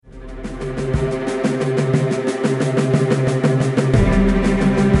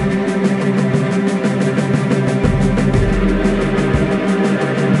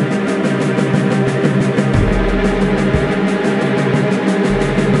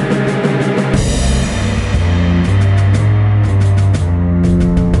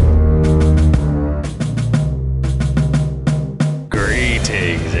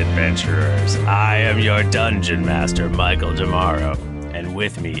adventurers. I am your dungeon master, Michael Damaro, and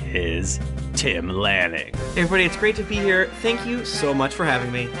with me is Tim Lanning. Hey everybody, it's great to be here. Thank you so much for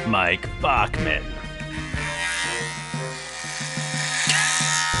having me. Mike Bachman.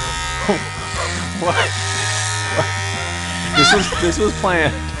 What? This was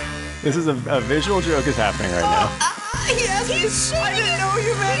planned. This is a visual joke is happening right now. Yes, I didn't know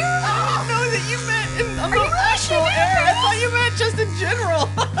you meant. I didn't know that you meant in the actual air. I thought you meant just in general.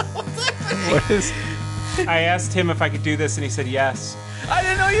 What's happening? What is? I asked him if I could do this, and he said yes. I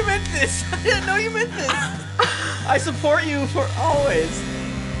didn't know you meant this. I didn't know you meant this. I support you for always.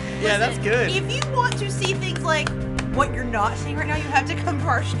 Yeah, that's good. If you want to see things like what you're not seeing right now, you have to come to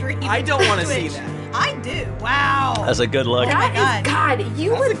our stream. I don't want to see Twitch. that. I do. Wow. That's a good look. Oh my That God. is, God, you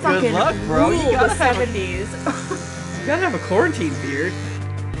That's would a good fucking luck, bro. You rule the gotta have a- 70s. You gotta have a quarantine beard.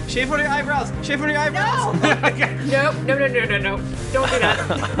 Shave one of your eyebrows. Shave one of your eyebrows. No. No. Don't do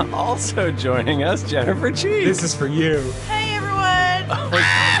that. Also joining us, Jennifer Cheek. This is for you. Hey everyone.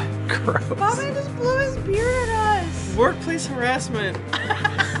 Gross. Bobby just blew his beard at us. Workplace harassment.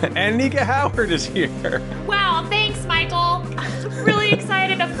 And Nika Howard is here. Wow, thanks, Michael. Really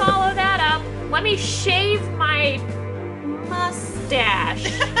excited to follow that up. Let me shave my mustache.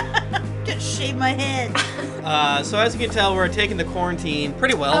 Just shave my head. So as you can tell, we're taking the quarantine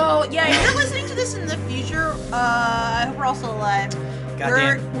pretty well. Oh yeah, if you're listening to this in the future, I hope we're also alive.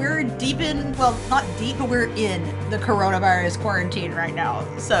 Goddamn. We're deep in, well, not deep, but we're in the coronavirus quarantine right now.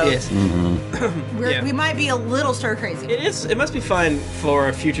 So Yes. Yeah. we might be a little stir crazy. It must be fun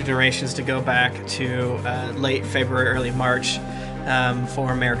for future generations to go back to late February, early March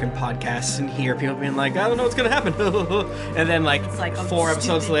for American podcasts and hear people being like, I don't know what's gonna happen. And then like It's like, oh, 4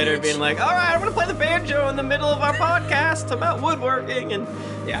 episodes stupid later bitch. being like, all right, I'm gonna play the banjo in the middle of our podcast about woodworking. And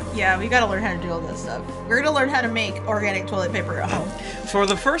Yeah, we gotta learn how to do all this stuff. We're gonna learn how to make organic toilet paper at home. for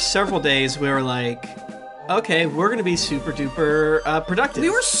the first several days, we were like, okay, we're gonna be super duper productive. We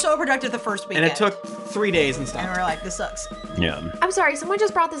were so productive the first and weekend. it took 3 days and And stuff. we're like, this sucks. Yeah. I'm sorry, someone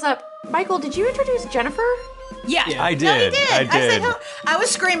just brought this up. Michael, did you introduce Jennifer? Yeah, I No, he did. did. I said, did. I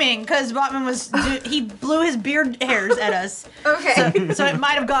was screaming because Botman he blew his beard hairs at us. Okay. So it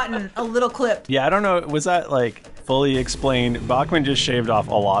might have gotten a little clip. Yeah, I don't know. Was that like fully explained? Bachman just shaved off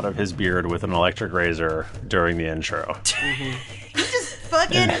a lot of his beard with an electric razor during the intro. He just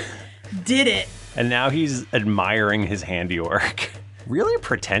fucking did it. And now he's admiring his handiwork. Really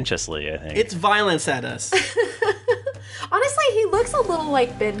pretentiously, I think. It's violence at us. Honestly, he looks a little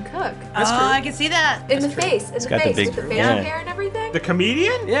like Ben Cook. I can see that. In the face. In the got the face. big- With the facial yeah. hair and everything. The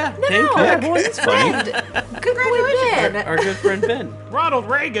comedian? Yeah, No. Dane Cook. well, it's funny. Good boy, Ben. Our good friend Ben. Ronald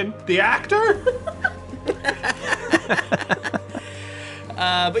Reagan, the actor?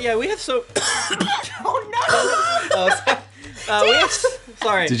 But yeah, we have so. Oh no! We have,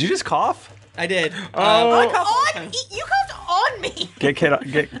 sorry, Did you just cough? I did. Oh. I cough all the On time. you coughed on me. Get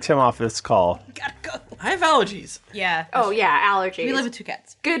Tim off this call. Gotta go. I have allergies. Yeah. Oh, yeah, allergies. We live with 2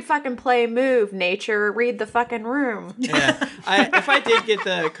 cats. Good fucking play move, nature. Read the fucking room. Yeah, if I did get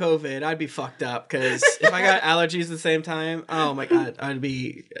the COVID, I'd be fucked up because if I got allergies at the same time, oh my god, I'd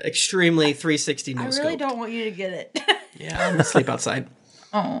be extremely 360 no I scope. really don't want you to get it. Yeah, I'm gonna sleep outside.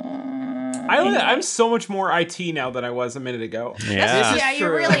 I'm so much more IT now than I was a minute ago. Yeah. Yeah, you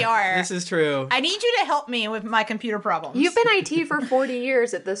really are. This is true. I need you to help me with my computer problems. You've been IT for 40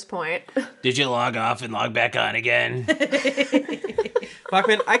 years at this point. Did you log off and log back on again?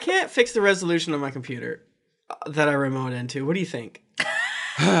 Bachman, I can't fix the resolution on my computer that I remote into. What do you think?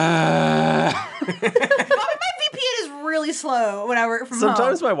 My VPN is really slow when I work from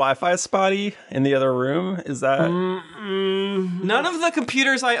Sometimes home. my Wi-Fi is spotty in the other room. Is that? None of the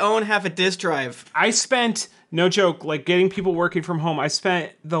computers I own have a disk drive. I spent, no joke, like getting people working from home, I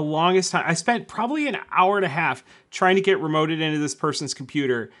spent the longest time, I spent probably an hour and a half trying to get remoted into this person's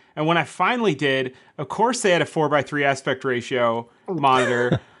computer. And when I finally did, of course they had a 4:3 aspect ratio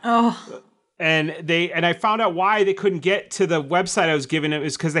monitor. And I found out why they couldn't get to the website I was giving it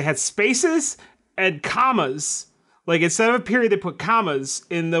is because they had spaces and commas. Like instead of a period, they put commas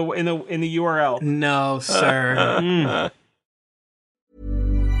in the URL. No, sir.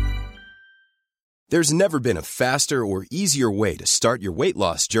 There's never been a faster or easier way to start your weight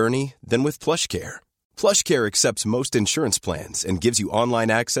loss journey than with PlushCare. PlushCare accepts most insurance plans and gives you online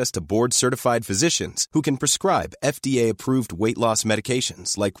access to board-certified physicians who can prescribe FDA-approved weight loss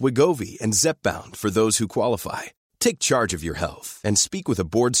medications like Wegovy and Zepbound for those who qualify. Take charge of your health and speak with a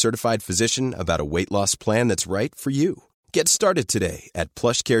board-certified physician about a weight loss plan that's right for you. Get started today at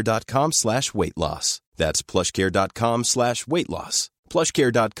plushcare.com/weightloss. That's plushcare.com/weightloss.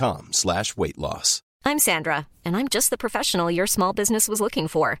 plushcare.com/weightloss. I'm Sandra, and I'm just the professional your small business was looking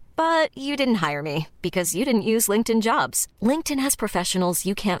for. But you didn't hire me because you didn't use LinkedIn Jobs. LinkedIn has professionals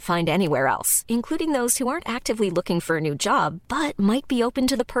you can't find anywhere else, including those who aren't actively looking for a new job, but might be open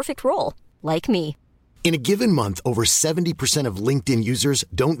to the perfect role, like me. In a given month, over 70% of LinkedIn users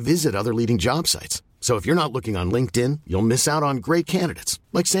don't visit other leading job sites. So if you're not looking on LinkedIn, you'll miss out on great candidates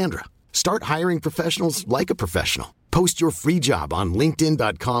like Sandra. Start hiring professionals like a professional. Post your free job on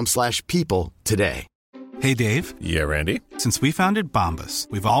linkedin.com/people today. Hey, Dave. Yeah, Randy. Since we founded Bombas,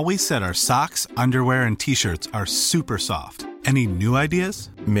 we've always said our socks, underwear, and T-shirts are super soft. Any new ideas?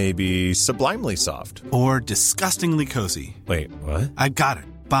 Maybe sublimely soft. Or disgustingly cozy. Wait, what? I got it.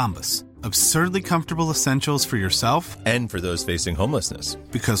 Bombas. Absurdly comfortable essentials for yourself and for those facing homelessness.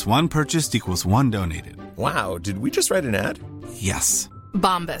 Because one purchased equals one donated. Wow, did we just write an ad? Yes.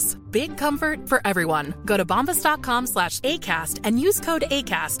 Bombas. Big comfort for everyone. Go to bombas.com/ACAST and use code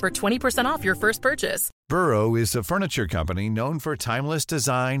ACAST for 20% off your first purchase. Burrow is a furniture company known for timeless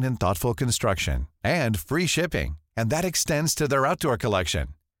design and thoughtful construction and free shipping. And that extends to their outdoor collection.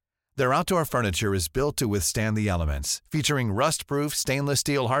 Their outdoor furniture is built to withstand the elements, featuring rust-proof stainless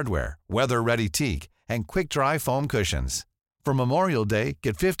steel hardware, weather-ready teak, and quick-dry foam cushions. For Memorial Day,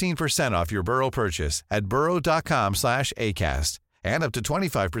 get 15% off your Burrow purchase at burrow.com/ACAST and up to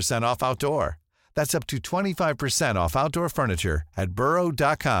 25% off outdoor. That's up to 25% off outdoor furniture at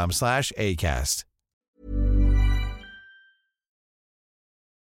burrow.com/ACAST.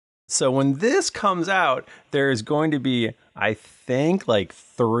 So when this comes out, there is going to be, I think, like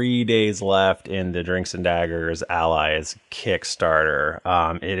 3 days left in the Drinks and Daggers Allies Kickstarter.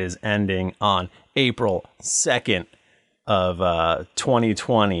 It is ending on April 2nd of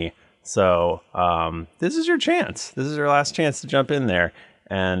 2020. So this is your chance. This is your last chance to jump in there.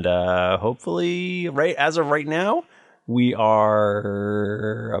 And hopefully, as of right now, we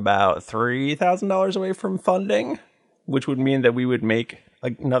are about $3,000 away from funding, which would mean that we would make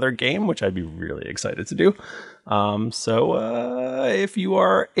another game, which I'd be really excited to do. So if you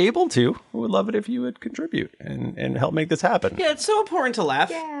are able to, we would love it if you would contribute and help make this happen. Yeah, it's so important to laugh.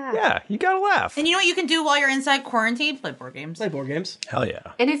 Yeah, you gotta laugh. And you know what you can do while you're inside quarantine? Play board games. Play board games. Hell yeah.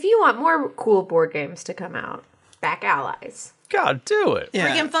 And if you want more cool board games to come out, back Allies. God, do it. Yeah.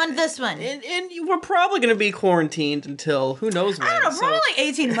 Freaking fund this one. And we're probably going to be quarantined until who knows when. I don't know, probably like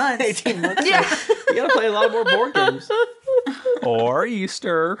 18 months. 18 months. Yeah. You got to play a lot more board games. Or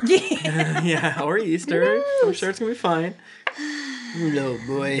Easter. Yeah, or Easter. I'm sure it's going to be fine. No,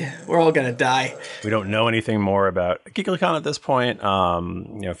 boy. We're all going to die. We don't know anything more about GeeklyCon at this point.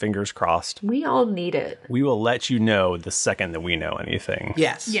 Fingers crossed. We all need it. We will let you know the second that we know anything.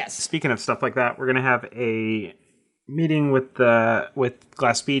 Yes. Speaking of stuff like that, we're going to have a meeting with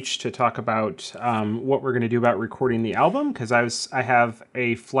Glass Beach to talk about what we're going to do about recording the album, because I have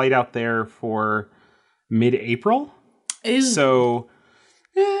a flight out there for mid-April. So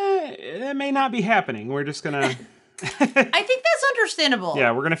it may not be happening. We're just going to... I think that's understandable.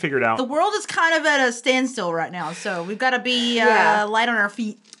 Yeah, we're going to figure it out. The world is kind of at a standstill right now, so we've got to be light on our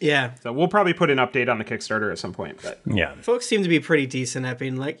feet. Yeah. So we'll probably put an update on the Kickstarter at some point. But yeah, folks seem to be pretty decent at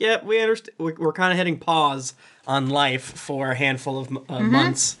being like, yeah, we understand. We're kind of hitting pause on life for a handful of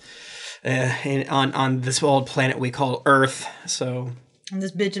months on this old planet we call Earth. So on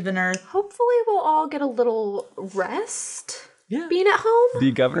this bitch of an Earth. Hopefully we'll all get a little rest. Yeah. Being at home.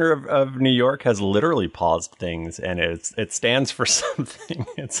 The governor of New York has literally paused things, and it stands for something.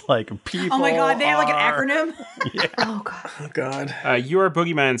 It's like people. Oh my god, they have like an acronym. Yeah. Oh god. You are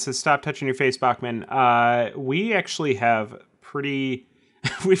Boogeyman says, stop touching your face, Bachman. We actually have pretty.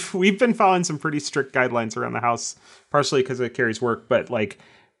 We've been following some pretty strict guidelines around the house, partially because of Carrie's work, but like.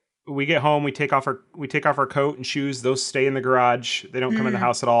 We get home, we take off our coat and shoes. Those stay in the garage. They don't come in the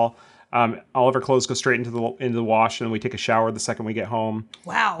house at all. All of our clothes go straight into the wash, and then we take a shower the second we get home.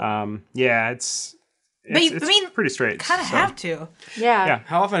 Wow. Yeah, it's pretty straight. Kind of have to. Yeah.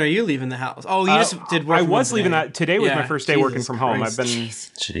 How often are you leaving the house? Oh, you just did work. I from was home leaving today. that today was my first day working from home. Christ. I've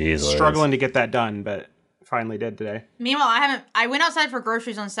been struggling to get that done, but finally did today. Meanwhile, I went outside for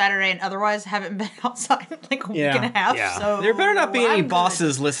groceries on Saturday and otherwise haven't been outside in like a week and a half. Yeah. So There better not be any I'm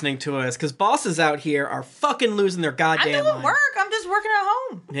bosses listening to us, because bosses out here are fucking losing their goddamn I'm doing mind. work. I'm just working at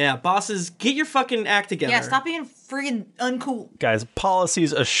home. Yeah, bosses, get your fucking act together. Yeah, stop being freaking uncool. Guys,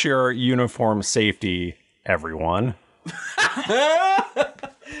 policies assure uniform safety, everyone.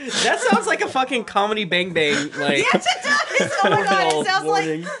 That sounds like a fucking comedy Bang Bang. Like, Yes, it does. voice. Oh my god, it sounds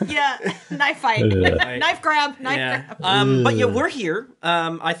like knife fight, knife grab, knife grab. But yeah, we're here.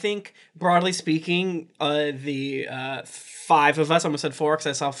 I think broadly speaking, the 5 of us, I almost said 4 because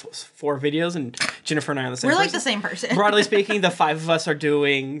I saw 4 videos, and Jennifer and I are the same. We're person. like the same person. Broadly speaking, the 5 of us are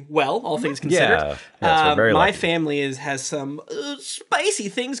doing well, all things considered. Yeah, we're very my lucky. family has some spicy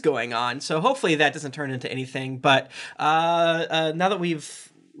things going on, so hopefully that doesn't turn into anything. But now that we've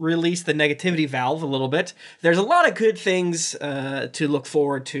released the negativity valve a little bit, there's a lot of good things to look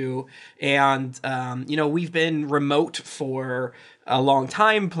forward to, and we've been remote for a long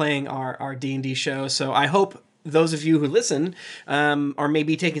time playing our D&D show, so I hope those of you who listen are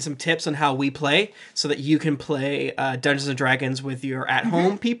maybe taking some tips on how we play so that you can play Dungeons and Dragons with your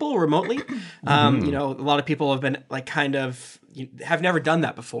at-home people remotely. A lot of people have been have never done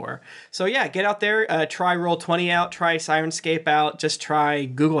that before. So yeah, get out there, try Roll20 out, try Sirenscape out, just try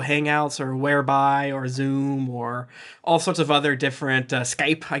Google Hangouts or Whereby or Zoom or all sorts of other different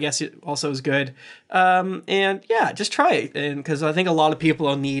Skype, I guess it also is good. And yeah, just try it. And because I think a lot of people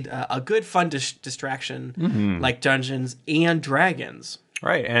will need a good fun distraction like Dungeons and Dragons.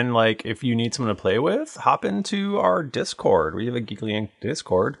 Right, and like if you need someone to play with, hop into our Discord. We have a Geekly Inc.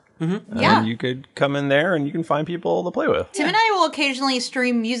 Discord. And you could come in there and you can find people to play with. Tim and I will occasionally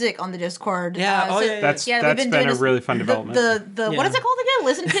stream music on the Discord. That's been a really fun development. What is it called again?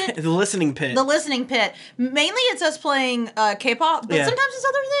 Listen Pit? The Listening Pit. The Listening Pit. Mainly it's us playing K-pop, but sometimes it's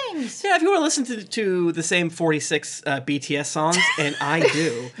other things. Yeah, if you want to listen to the same 46 BTS songs, and I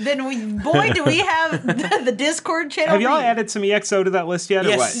do. Then do we have the Discord channel. Have y'all added some EXO to that list yet, or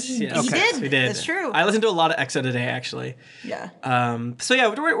what? Yes, He did. We did. That's true. I listened to a lot of EXO today, actually. Yeah. So yeah,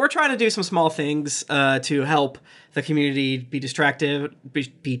 we're trying to do some small things to help the community be distracted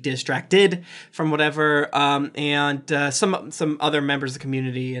from whatever. And some other members of the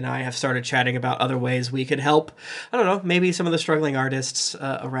community and I have started chatting about other ways we could help. I don't know, maybe some of the struggling artists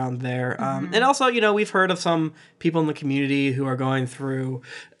around there. And also, we've heard of some people in the community who are going through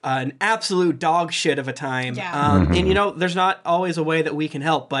an absolute dog shit of a time. And there's not always a way that we can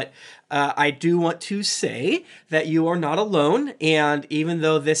help, but I do want to say that you are not alone. And even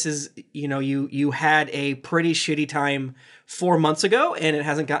though this is, you had a pretty shitty time 4 months ago and it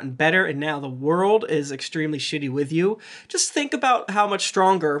hasn't gotten better, and now the world is extremely shitty with you, just think about how much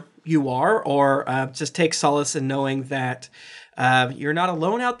stronger you are, or just take solace in knowing that you're not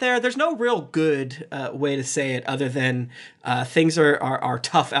alone out there. There's no real good way to say it other than things are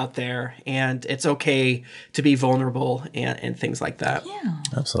tough out there, and it's okay to be vulnerable and things like that. Yeah.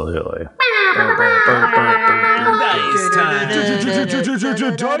 Absolutely.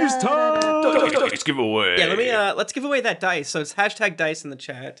 Dice giveaway. Yeah, let's give away that dice. So it's #dice in the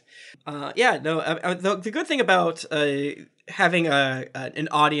chat. The good thing about having an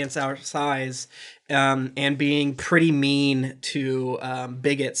audience our size and being pretty mean to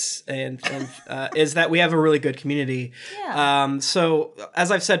bigots and is that we have a really good community. So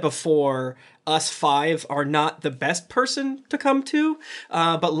as I've said before, us 5 are not the best person to come to,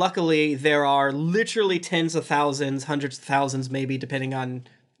 but luckily there are literally tens of thousands, hundreds of thousands, maybe depending on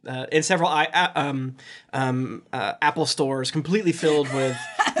in several Apple stores completely filled with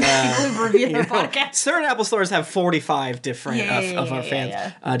certain Apple stores have 45 different of our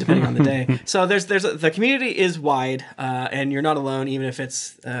fans depending on the day. So the community is wide, and you're not alone, even if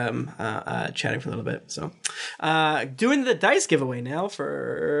it's chatting for a little bit. So doing the dice giveaway now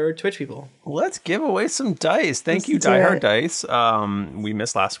for Twitch people. Let's give away some dice. Thank you, Die Hard Dice. We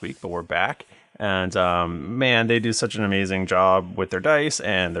missed last week, but we're back. And man, they do such an amazing job with their dice,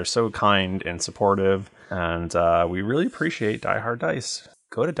 and they're so kind and supportive. And we really appreciate Die Hard Dice.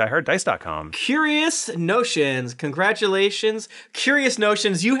 Go to dieharddice.com. Curious Notions, congratulations, Curious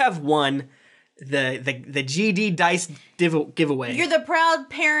Notions! You have won the GD Dice giveaway. You're the proud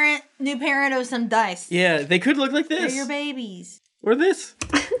new parent of some dice. Yeah, they could look like this. They're your babies. Or this.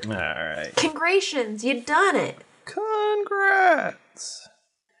 All right. Congratulations, you done it. Congrats.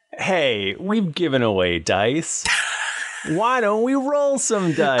 Hey, we've given away dice. Why don't we roll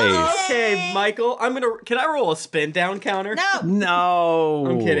some dice? Okay, Michael, can I roll a spin down counter? No.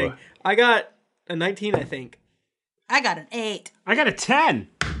 I'm kidding. I got a 19, I think. I got an 8. I got a 10.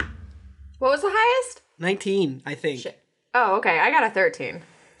 What was the highest? 19, I think. Shit. Oh, okay. I got a 13.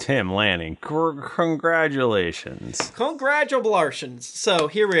 Tim Lanning, congratulations. Congratulations. So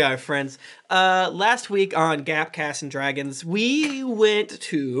here we are, friends. Last week on Gapcast and Dragons, we went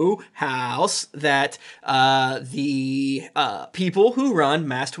to house that the people who run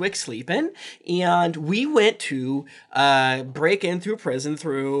Mastwick sleep in, and we went to break in through prison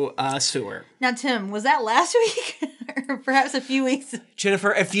through sewer. Now, Tim, was that last week? Or perhaps a few weeks?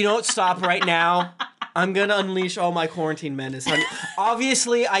 Jennifer, if you don't stop right now, I'm gonna unleash all my quarantine menace.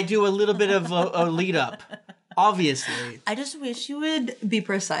 Obviously, I do a little bit of a lead up. Obviously. I just wish you would be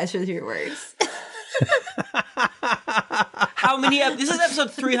precise with your words. How many? This is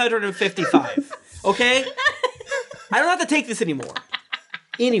episode 355. Okay? I don't have to take this anymore.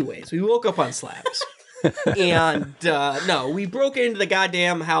 Anyways, we woke up on slabs. And no, we broke into the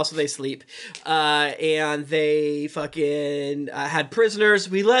goddamn house where they sleep, and they fucking had prisoners.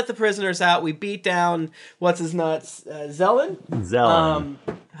 We let the prisoners out. We beat down what's his nuts, Zelen. Zelen.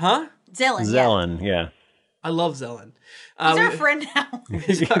 Huh? Zelen. Yeah. I love Zelen. He's our friend now.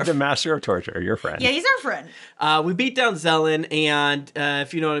 The master of torture. Your friend. Yeah, he's our friend. We beat down Zelen, and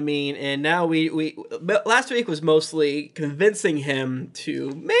if you know what I mean. And now we last week was mostly convincing him to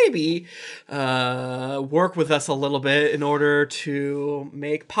maybe work with us a little bit in order to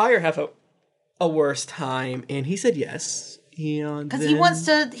make Pyre have a worse time. And he said yes. Because he wants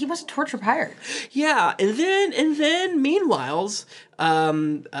to torture Pyre. Yeah, and then meanwhile,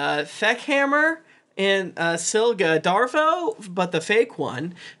 Feckhammer and Silga Darvo, but the fake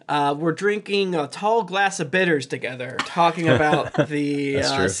one, were drinking a tall glass of bitters together, talking about the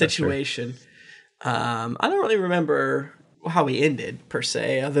situation. I don't really remember how we ended, per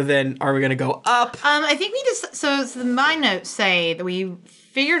se, other than, are we going to go up? I think we just... So my notes say that we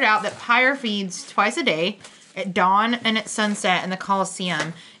figured out that Pyre feeds twice a day, at dawn and at sunset in the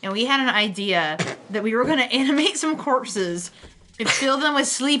Coliseum, and we had an idea that we were going to animate some corpses and fill them with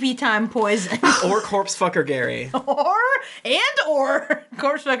sleepy time poison. Or Corpse Fucker Gary. or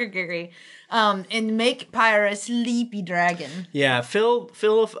Corpse Fucker Gary. And make Pyre a sleepy dragon. Yeah, fill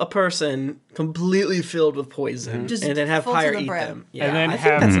a person completely filled with poison, and then have Pyre eat them. Yeah, and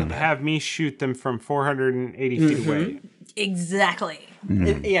then have me shoot them from 480 feet away. Exactly.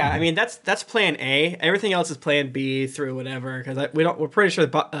 Yeah, I mean that's plan A. Everything else is plan B through whatever, because we're pretty sure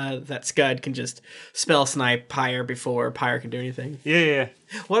that Scud can just spell snipe Pyre before Pyre can do anything. Yeah.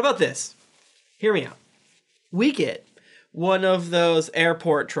 What about this? Hear me out. We get one of those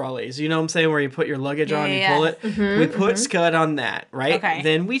airport trolleys. You know what I'm saying, where you put your luggage on and you pull it. We put Scud on that, right? Okay.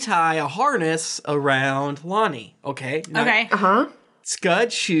 Then we tie a harness around Lonnie. Okay. Now, Okay.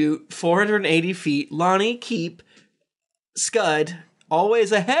 Scud shoot 480 feet. Lonnie keep Scud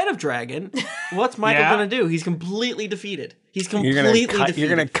always ahead of Dragon. What's Michael gonna do? He's completely defeated. He's completely defeated. You're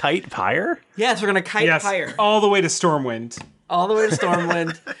gonna kite Pyre? Yes, we're gonna kite Pyre. All the way to Stormwind. All the way to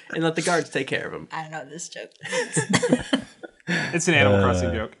Stormwind, and let the guards take care of him. I don't know this joke. It's an Animal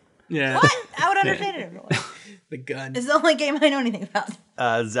Crossing joke. Yeah. What? I would understand it. Everyone. The gun. It's the only game I know anything about.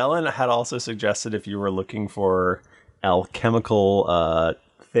 Zelen had also suggested if you were looking for alchemical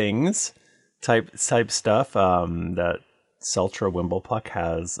things, type stuff, that Seltra Wimblepuck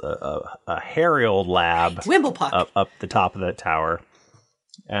has a hairy old lab Wimblepuck up the top of that tower.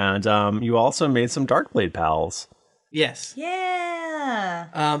 And you also made some Darkblade pals. Yes. Yeah.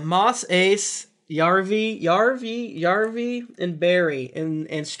 Moss, Ace, Yarvi, and Barry,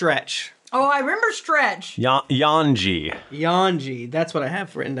 and Stretch. Oh, I remember Stretch. Yanji. That's what I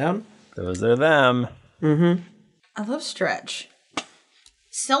have written down. Those are them. Mm-hmm. I love Stretch.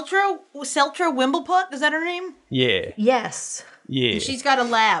 Seltra Wimblepuck, is that her name? Yeah. Yes. Yeah. And she's got a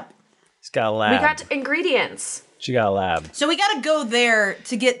lab. She's got a lab. We got ingredients. She got a lab. So we got to go there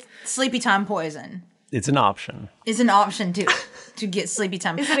to get sleepy time poison. It's an option. Is an option too to get sleepy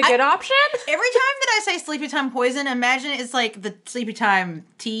time. Is it a good option? Every time that I say sleepy time poison, imagine it's like the sleepy time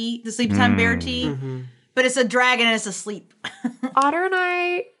tea, the sleepy time bear tea, but it's a dragon and it's asleep. Otter and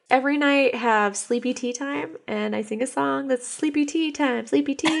I every night have sleepy tea time, and I sing a song that's sleepy tea time,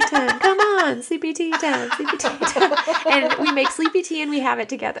 sleepy tea time. Come on, sleepy tea time, sleepy tea time. And we make sleepy tea and we have it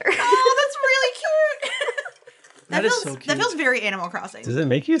together. Oh, that's really cute. That is so cute. That feels very Animal Crossing. Does it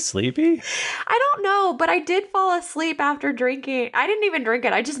make you sleepy? I don't know, but I did fall asleep after drinking. I didn't even drink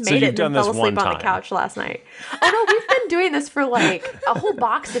it. I just made it and this fell asleep one on the couch last night. Oh no, we've been doing this for like a whole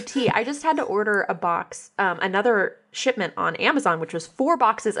box of tea. I just had to order a box, another shipment on Amazon, which was 4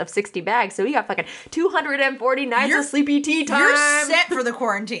 boxes of 60 bags. So we got fucking 240 nights of sleepy tea time. You're set for the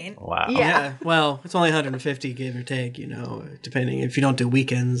quarantine. Wow. Yeah. Well, it's only 150, give or take, depending if you don't do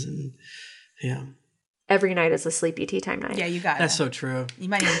weekends. And yeah. Every night is a sleepy tea time night. Yeah, you got it. That's so true. You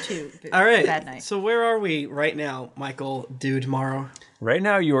might need 2. All right. Bad night. So where are we right now, Michael, tomorrow? Right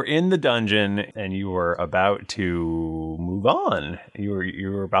now, you are in the dungeon and you were about to move on. You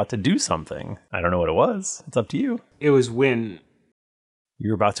were about to do something. I don't know what it was. It's up to you. It was win.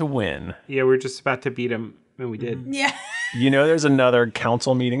 You were about to win. Yeah, we were just about to beat him, and we did. Yeah. You know there's another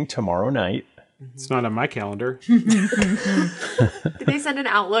council meeting tomorrow night. It's not on my calendar. Did they send an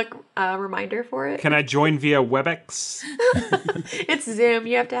Outlook reminder for it? Can I join via WebEx? It's Zoom.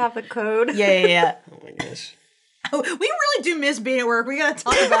 You have to have the code. Yeah. my gosh. We really do miss being at work. We gotta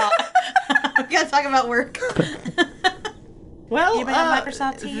talk about work. Well, Anybody have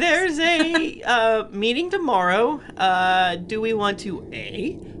Microsoft Teams? there's a meeting tomorrow. Do we want to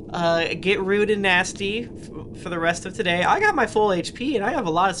get rude and nasty for the rest of today? I got my full HP and I have a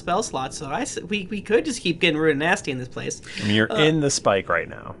lot of spell slots, so we could just keep getting rude and nasty in this place. I mean, you're in the spike right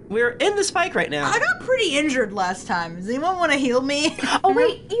now. We're in the spike right now. I got pretty injured last time. Does anyone want to heal me? Oh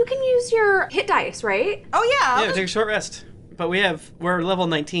wait, you can use your hit dice, right? Oh yeah. Yeah, take a short rest. But we're level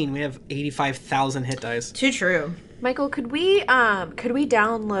 19. We have 85,000 hit dice. Too true. Michael, could we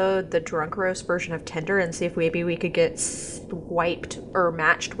download the Drunk Roast version of Tinder and see if maybe we could get swiped or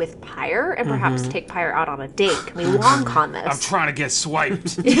matched with Pyre and perhaps take Pyre out on a date? Can we long con this? I'm trying to get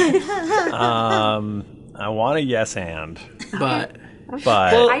swiped. I want a yes and. But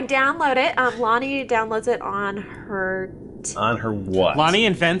I download it. Lonnie downloads it on her. On her what? Lonnie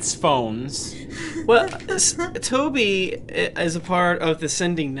invents phones. Well, Toby is a part of the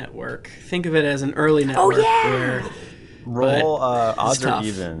Sending Network. Think of it as an early network. Oh yeah. Where, Roll odds or tough.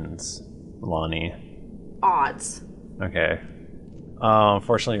 evens, Lonnie. Odds. Okay.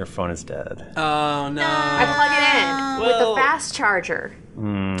 Unfortunately, your phone is dead. Oh no! I plug it in with Well- a fast charger.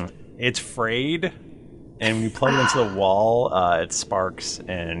 It's frayed, and when you plug it into the wall, it sparks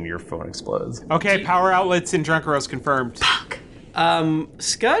and your phone explodes. Okay, power outlets in Drunk Roast confirmed.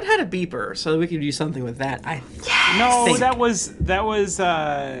 Scud had a beeper, so we could do something with that. No, think. that was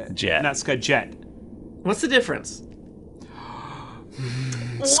Jet. Not Scud, Jet. What's the difference?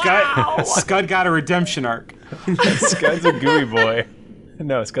 Scud got a redemption arc. Scud's a gooey boy.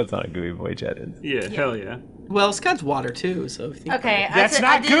 No, Scud's not a gooey boy. Jet is. Yeah, hell yeah. Well, Scud's water too, so if you think Okay, That's I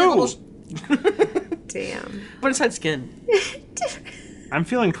not did a goo. little- Damn. But inside skin. I'm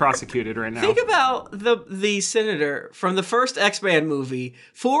feeling prosecuted right now. Think about the senator from the first X-Men movie.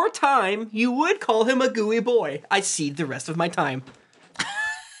 For a time, you would call him a gooey boy. I cede the rest of my time.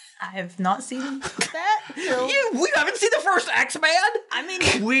 I have not seen that. So. We haven't seen the first X-Men? I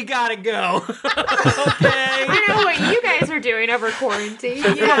mean, we gotta go. Okay. I know what you guys are doing over quarantine.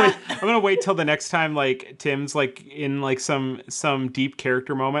 yeah. I'm gonna wait till the next time, like Tim's like in like some deep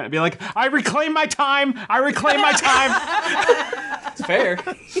character moment and be like, I reclaim my time. I reclaim my time. It's fair.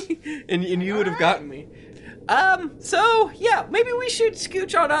 and you would have gotten me. So yeah, maybe we should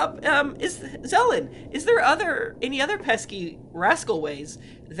scooch on up. Zelen, is there any other pesky rascal ways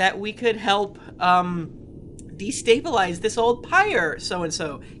that we could help destabilize this old Pyre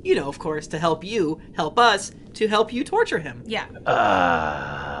so-and-so? You know, of course, to help us, to help you torture him. Yeah.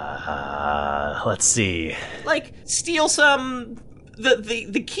 Let's see. Like, steal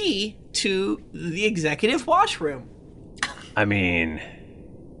the key to the executive washroom. I mean,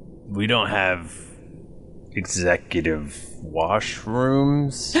 we don't have executive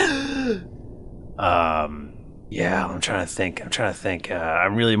washrooms. Yeah, I'm trying to think.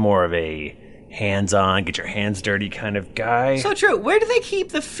 I'm really more of a hands-on, get your hands dirty kind of guy. So true. Where do they keep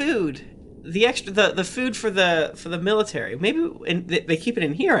the food? The food for the military? Maybe they keep it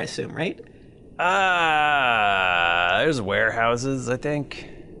in here, I assume, right? There's warehouses, I think.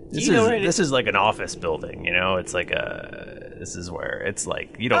 This is like an office building, you know? It's like this is where it's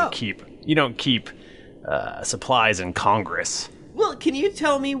like you don't keep supplies in Congress. Well, can you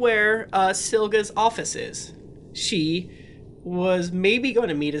tell me where Silga's office is? She was maybe going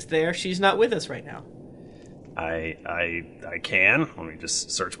to meet us there. She's not with us right now. I can. Let me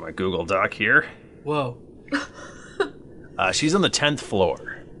just search my Google Doc here. Whoa. She's on the 10th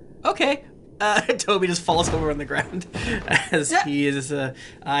floor. Okay. Toby just falls over on the ground as he is.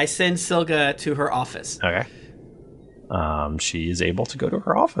 I send Silga to her office. Okay. She is able to go to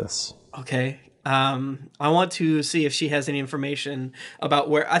her office. Okay. I want to see if she has any information about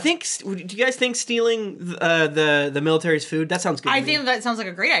where. Do you guys think stealing the military's food? That sounds good. I think that sounds like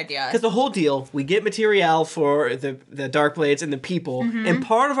a great idea. Because the whole deal, we get material for the Dark Blades and the people, and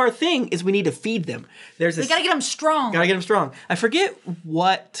part of our thing is we need to feed them. We gotta get them strong. Gotta get them strong. I forget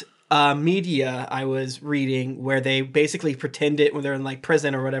what media I was reading where they basically pretended when they're in like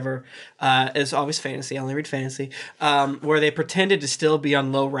prison or whatever. It's always fantasy. I only read fantasy. Where they pretended to still be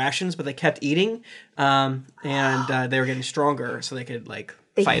on low rations, but they kept eating, and they were getting stronger, so they could like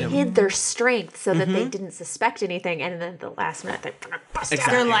fight them. They hid their strength so that they didn't suspect anything, and then at the last minute they bust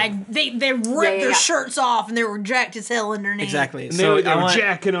Exactly. They're like they ripped their shirts off and they were jacked as hell underneath. Exactly. And they were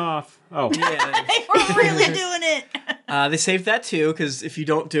jacking off. Oh, yeah. They were really doing it. They saved that too, because if you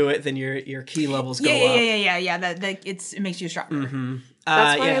don't do it, then your key levels go up. Yeah. That it makes you stronger. Mm-hmm.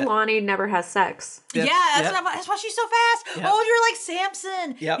 That's why Lonnie never has sex. Yep. Yeah, that's why she's so fast. Yep. Oh, you're like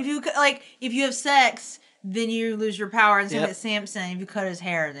Samson. Yep. If you have sex, then you lose your power. And same Yep. with Samson, if you cut his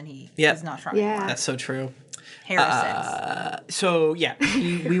hair, then he's not strong Yeah. anymore. That's so true. Harrison. So yeah,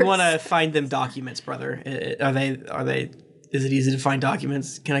 we want to find them documents, brother. Are they? Is it easy to find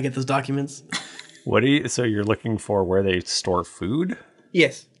documents? Can I get those documents? So you're looking for where they store food?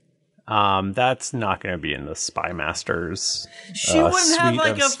 Yes. That's not going to be in the Spy Master's. She wouldn't have suite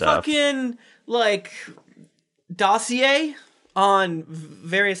like of a stuff. fucking like dossier on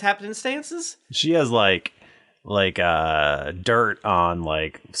various happenstances. She has like dirt on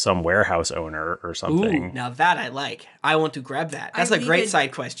like some warehouse owner or something. Ooh, now that I like. I want to grab that. That's a great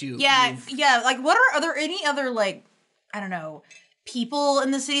side quest. Yeah. Like, what are any other like, I don't know, people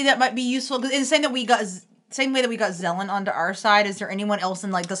in the city that might be useful? Because it's the same way that we got Zelen onto our side. Is there anyone else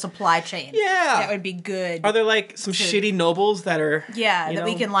in like the supply chain? Yeah, that would be good. Are there like some shitty nobles that are? Yeah, that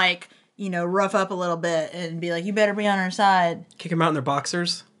we can like rough up a little bit and be like, you better be on our side. Kick them out in their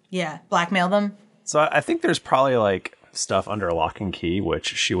boxers. Yeah, blackmail them. So I think there's probably like stuff under lock and key, which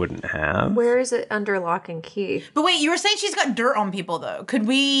she wouldn't have. Where is it under lock and key? But wait, you were saying she's got dirt on people though. Could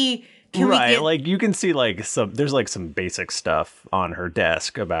we? Right, like you can see like there's like some basic stuff on her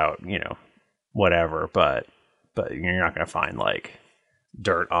desk about whatever, but you're not gonna find like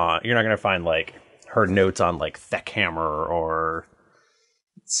dirt on. You're not gonna find like her notes on like Theckhammer or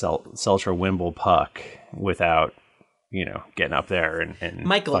Seltra Wimble Puck without getting up there and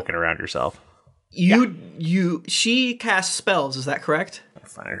Michael, fucking around yourself. She casts spells, is that correct?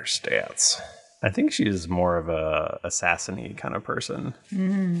 Find her stats. I think she's more of a assassin-y kind of person.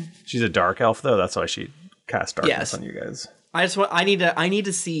 Mm-hmm. She's a dark elf though, that's why she casts darkness Yes. on you guys. I need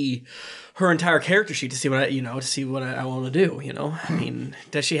to see her entire character sheet to see what I want to do. I mean,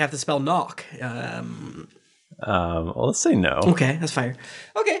 does she have to spell knock? Well, let's say no. Okay, that's fine.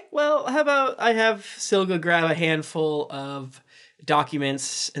 Okay, well, how about I have Silga grab a handful of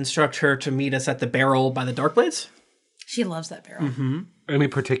documents, instruct her to meet us at the barrel by the Darkblades? She loves that barrel. Mm-hmm. Any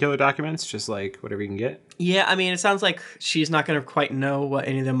particular documents? Just like whatever you can get? Yeah, I mean, it sounds like she's not going to quite know what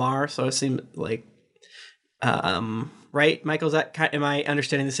any of them are, so it seems like... right, Michael? Am I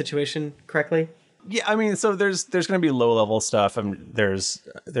understanding the situation correctly? Yeah, I mean, so there's going to be low level stuff. There's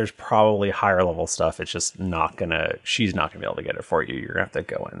probably higher level stuff. It's just she's not gonna be able to get it for you. You're gonna have to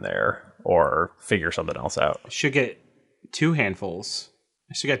go in there or figure something else out. Should get 2 handfuls.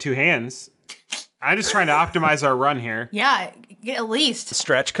 She got 2 hands. I'm just trying to optimize our run here. Yeah, get at least.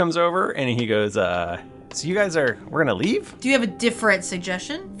 Stretch comes over and he goes, so you guys we're gonna leave? Do you have a different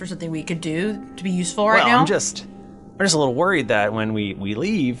suggestion for something we could do to be useful right now? I'm just a little worried that when we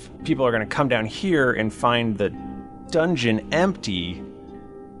leave, people are going to come down here and find the dungeon empty,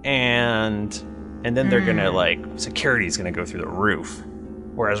 and then they're going to security's going to go through the roof.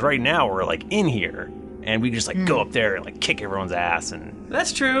 Whereas right now we're like in here, and we just go up there and like kick everyone's ass. And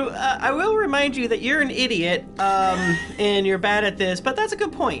that's true. I will remind you that you're an idiot, and you're bad at this, but that's a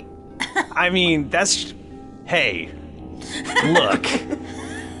good point. I mean, hey, look.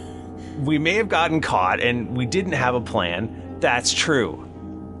 We may have gotten caught and we didn't have a plan. That's true.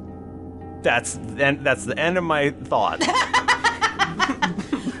 That's the end of my thought.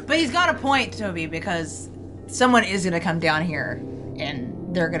 But he's got a point, Toby, because someone is going to come down here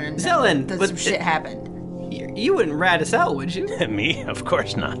and they're going to know that some shit happened. You wouldn't rat us out, would you? Me? Of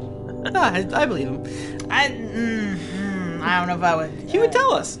course not. I believe him. I don't know if I would. He would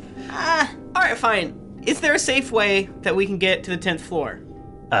tell us. All right, fine. Is there a safe way that we can get to the 10th floor?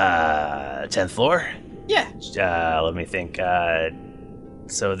 10th floor? Yeah. Let me think.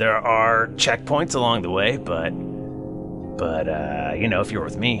 So there are checkpoints along the way, but if you're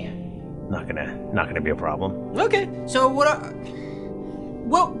with me, not gonna be a problem. Okay. So what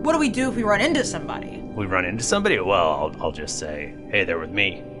do we do if we run into somebody? We run into somebody? Well, I'll just say, hey, they're with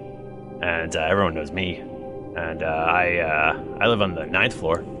me, and everyone knows me, and I live on the 9th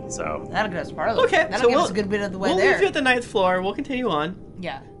floor, so that'll get us part of the okay. That'll get us a good bit of the way we'll there. We'll leave you at the 9th floor. We'll continue on.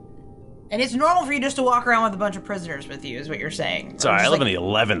 Yeah. And it's normal for you just to walk around with a bunch of prisoners with you, is what you're saying. Sorry, I live on the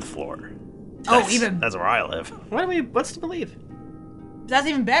 11th floor. That's where I live. What's to believe? That's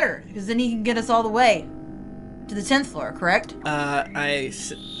even better, because then he can get us all the way to the 10th floor, correct?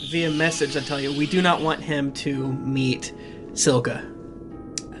 Via message, I tell you, we do not want him to meet Silga.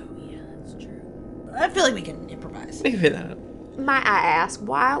 Oh, yeah, that's true. I feel like we can improvise. We can figure that out. Might I ask,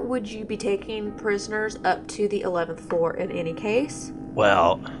 why would you be taking prisoners up to the 11th floor in any case?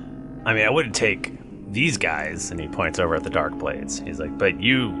 Well, I mean, I wouldn't take these guys, and he points over at the Darkblades. He's like, but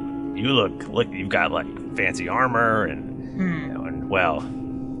you look, you've got like fancy armor, and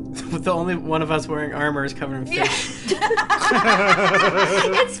With the only one of us wearing armor is covered in fish.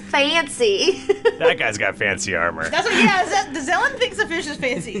 It's fancy. That guy's got fancy armor. That's what, yeah, the Zelen thinks the fish is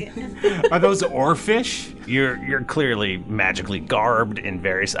fancy. Are those oarfish? You're clearly magically garbed in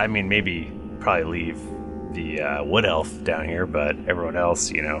various. I mean, maybe probably leave the wood elf down here, but everyone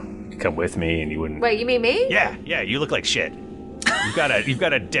else, you know, could come with me, and you wouldn't. Wait, you mean me? Yeah, you look like shit. You've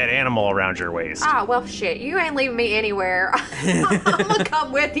got a dead animal around your waist. Ah, well, shit. You ain't leaving me anywhere. I'm gonna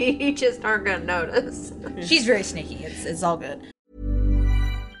come with you. You just aren't gonna notice. She's very sneaky. It's all good.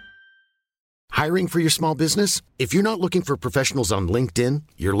 Hiring for your small business? If you're not looking for professionals on LinkedIn,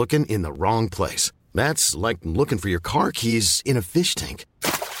 you're looking in the wrong place. That's like looking for your car keys in a fish tank.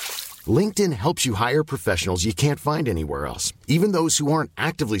 LinkedIn helps you hire professionals you can't find anywhere else, even those who aren't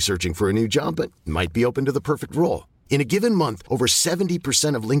actively searching for a new job but might be open to the perfect role. In a given month, over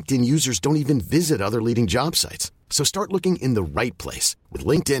 70% of LinkedIn users don't even visit other leading job sites. So start looking in the right place. With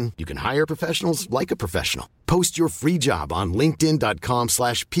LinkedIn, you can hire professionals like a professional. Post your free job on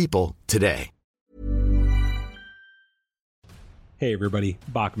linkedin.com/people today. Hey everybody,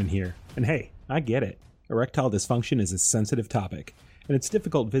 Bachman here. And hey, I get it. Erectile dysfunction is a sensitive topic, and it's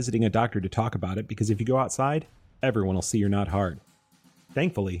difficult visiting a doctor to talk about it because if you go outside, everyone will see you're not hard.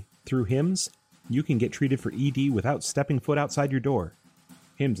 Thankfully, through HIMS, you can get treated for ED without stepping foot outside your door.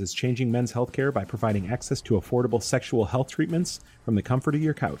 HIMS is changing men's healthcare by providing access to affordable sexual health treatments from the comfort of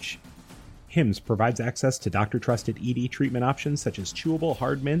your couch. HIMS provides access to doctor-trusted ED treatment options such as chewable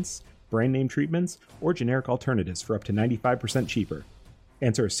hard mints, brand name treatments, or generic alternatives for up to 95% cheaper.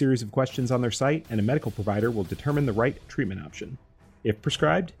 Answer a series of questions on their site, and a medical provider will determine the right treatment option. If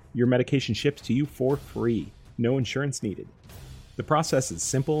prescribed, your medication ships to you for free. No insurance needed. The process is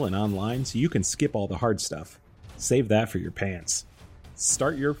simple and online, so you can skip all the hard stuff. Save that for your pants.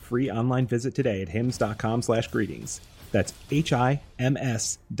 Start your free online visit today at hims.com/greetings. That's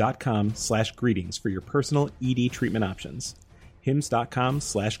HIMS.com/greetings for your personal ED treatment options.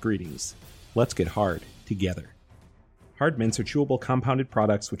 hims.com/greetings. Let's get hard together. Hard mints are chewable compounded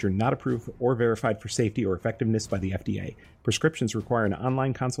products which are not approved or verified for safety or effectiveness by the FDA. Prescriptions require an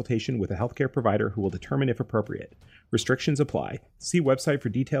online consultation with a healthcare provider who will determine if appropriate. Restrictions apply. See website for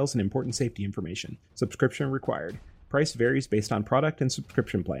details and important safety information. Subscription required. Price varies based on product and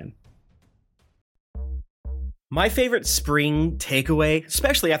subscription plan. My favorite spring takeaway,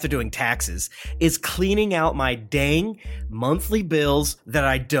 especially after doing taxes, is cleaning out my dang monthly bills that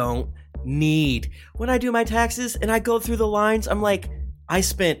I don't need. When I do my taxes and I go through the lines, I'm like, I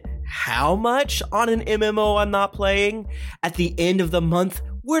spent how much on an MMO I'm not playing? At the end of the month,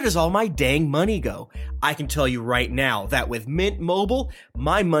 where does all my dang money go? I can tell you right now that with Mint Mobile,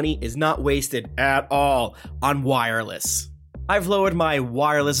 my money is not wasted at all on wireless. I've lowered my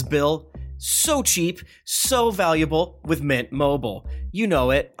wireless bill so cheap, so valuable with Mint Mobile. You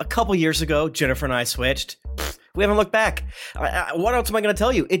know it. A couple years ago, Jennifer and I switched. We haven't looked back. What else am I going to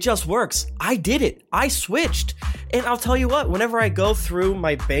tell you? It just works. I did it. I switched. And I'll tell you what, whenever I go through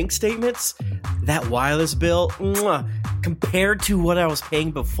my bank statements, that wireless bill, compared to what I was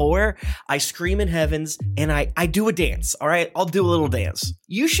paying before, I scream in heavens and I do a dance, all right? I'll do a little dance.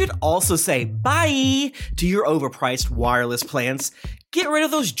 You should also say bye to your overpriced wireless plans. Get rid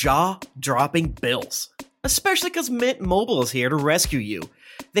of those jaw-dropping bills, especially because Mint Mobile is here to rescue you.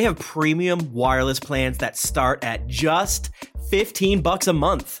 They have premium wireless plans that start at just $15 a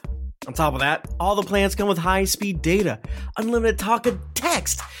month. On top of that, all the plans come with high-speed data, unlimited talk and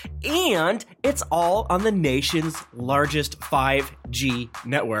text, and it's all on the nation's largest 5G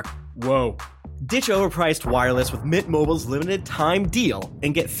network. Whoa. Ditch overpriced wireless with Mint Mobile's limited time deal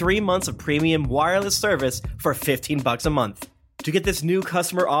and get 3 months of premium wireless service for $15 a month. To get this new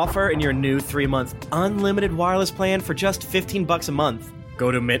customer offer and your new 3-month unlimited wireless plan for just $15 a month,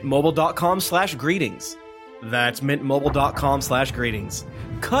 go to mintmobile.com/greetings. That's mintmobile.com/greetings.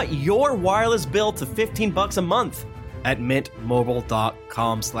 Cut your wireless bill to $15 a month at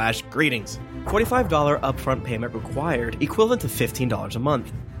mintmobile.com/greetings. $45 upfront payment required, equivalent to $15 a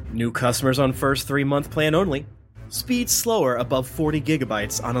month. New customers on first 3-month plan only. Speed slower above 40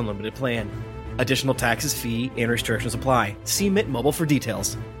 gigabytes on unlimited plan. Additional taxes, fee, and restrictions apply. See Mint Mobile for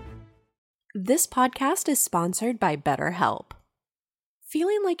details. This podcast is sponsored by BetterHelp.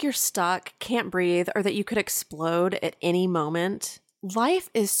 Feeling like you're stuck, can't breathe, or that you could explode at any moment? Life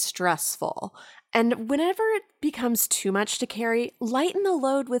is stressful, and whenever it becomes too much to carry, lighten the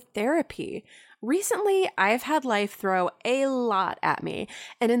load with therapy. Recently, I've had life throw a lot at me,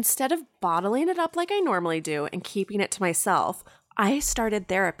 and instead of bottling it up like I normally do and keeping it to myself, I started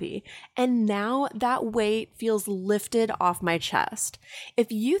therapy, and now that weight feels lifted off my chest. If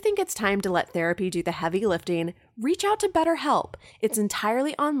you think it's time to let therapy do the heavy lifting, Reach out to BetterHelp. It's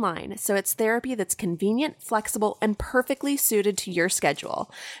entirely online, so it's therapy that's convenient, flexible, and perfectly suited to your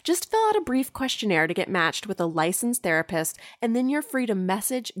schedule. Just fill out a brief questionnaire to get matched with a licensed therapist, and then you're free to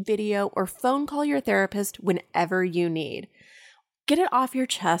message, video, or phone call your therapist whenever you need. Get it off your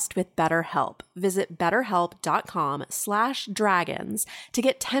chest with BetterHelp. Visit betterhelp.com/dragons to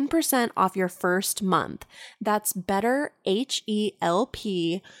get 10% off your first month. That's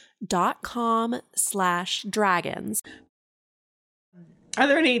betterhelp.com/dragons. Are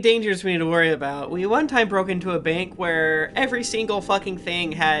there any dangers we need to worry about? We one time broke into a bank where every single fucking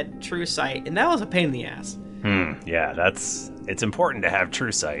thing had True Sight, and that was a pain in the ass. Yeah, it's important to have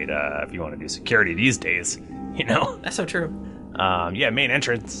True Sight if you want to do security these days, you know? That's so true. Main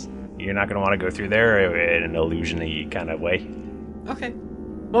entrance. You're not going to want to go through there in an illusion-y kind of way. Okay.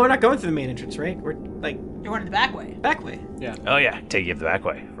 Well, we're not going through the main entrance, right? We're like... You're going to the back way. Back way. Yeah. Oh, yeah. Take you up the back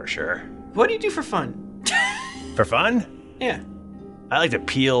way, for sure. What do you do for fun? For fun? Yeah. I like to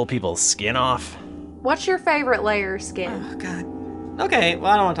peel people's skin off. What's your favorite layer of skin? Oh, God. Okay,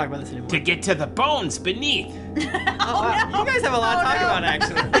 well, I don't want to talk about this anymore. To get to the bones beneath. You guys have a lot to talk about,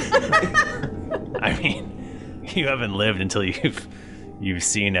 actually. I mean, you haven't lived until you've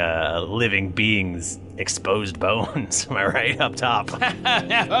seen a living being's exposed bones. Am I right? Up top.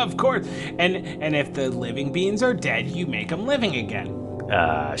 Of course. And if the living beings are dead, you make them living again.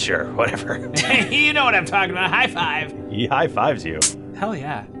 Sure, whatever. You know what I'm talking about. High five. He high fives you. Hell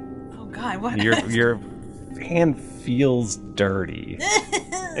yeah. Oh God, what? Your hand feels dirty.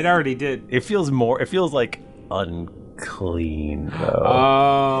 It already did. It feels like unclean though.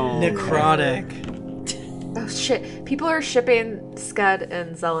 Oh. Necrotic. Oh shit! People are shipping Scud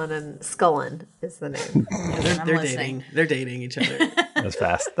and Zelen, and Scullin is the name. Yeah, they're dating. They're dating each other. That was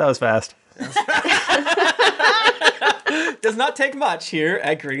fast. Does not take much here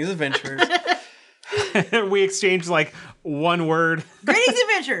at Greetings Adventures. We exchanged like one word. Greetings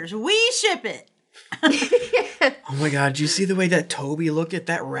Adventures, we ship it. Oh my God! Did you see the way that Toby looked at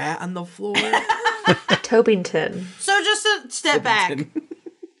that rat on the floor? Tobington. So just a step back.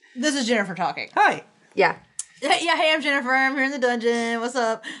 This is Jennifer talking. Hi. Yeah. Yeah, hey, I'm Jennifer. I'm here in the dungeon. What's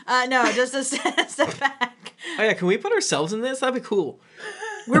up? No, just a step back. Oh yeah, can we put ourselves in this? That'd be cool.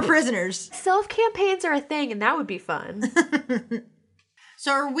 We're prisoners. Self campaigns are a thing, and that would be fun.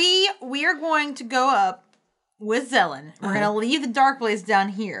 So we are going to go up with Zelen. We're going to leave the Darkblades down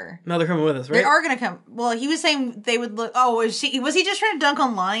here. No, they're coming with us, right? They are going to come. Well, he was saying they would look. Oh, was he just trying to dunk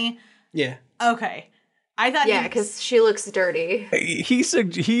on Lonnie? Yeah. Okay. I thought. Yeah, because she looks dirty. He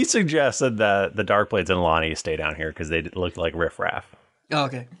suggested that the Darkblades and Lonnie stay down here because they looked like riffraff. Oh,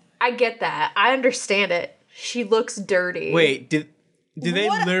 okay. I get that. I understand it. She looks dirty. Wait, do they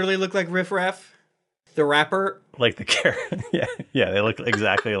literally look like riffraff? The rapper? Like the carrot. Yeah, they look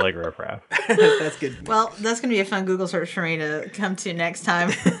exactly like riffraff. That's good. Well, that's going to be a fun Google search for me to come to next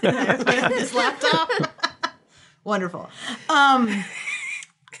time. This laptop. Wonderful. Wow.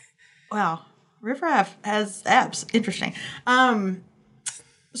 Riffraff has abs. Interesting. So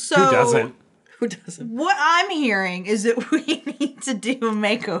who doesn't? Who doesn't? What I'm hearing is that we need to do a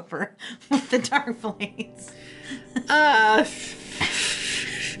makeover with the Darkblades.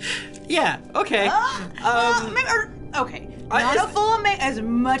 Yeah. Okay. Okay. Not a full-on as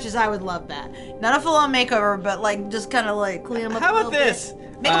much as I would love that. Not a full-on makeover, but like just kind of like clean them up. How about this?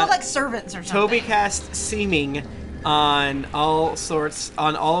 Make them look like servants or something. Toby cast Seeming on all of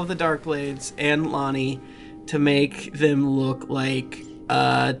the Darkblades and Lonnie to make them look like.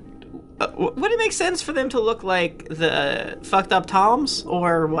 Would it make sense for them to look like the fucked up Toms,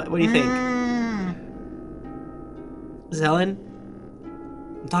 or what? What do you think? Zelen,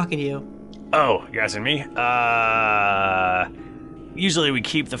 I'm talking to you. Oh, you're asking me? Usually we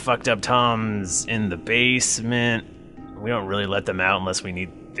keep the fucked up Toms in the basement. We don't really let them out unless we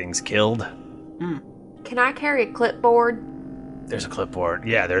need things killed. Can I carry a clipboard? There's a clipboard.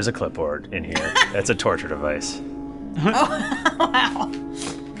 Yeah, there's a clipboard in here. That's a torture device. Oh, wow.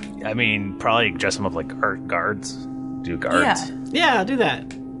 I mean, probably dress them up like guards. Do guards. Yeah, do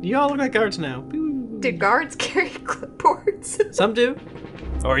that. You all look like guards now. Do guards carry clipboards? Some do.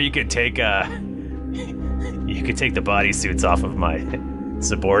 Or you could take the bodysuits off of my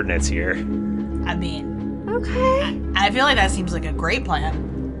subordinates here. I mean, okay. I feel like that seems like a great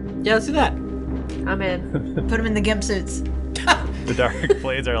plan. Yeah, let's do that. I'm in. Put them in the gimp suits. The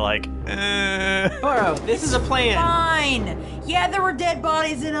Darkblades are like, Boro, this is a plan. Fine. Yeah, there were dead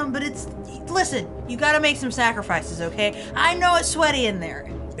bodies in them, but listen, you gotta make some sacrifices, okay? I know it's sweaty in there.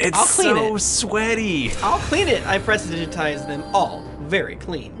 It's so sweaty. I'll clean it. I prestidigitize them all very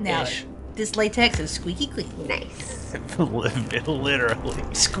clean. Now, This latex is squeaky clean. Nice. Literally.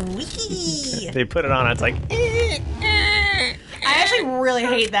 Squeaky. They put it on, it's like... I actually really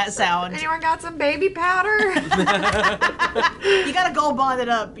hate that sound. Anyone got some baby powder? You gotta Gold Bond it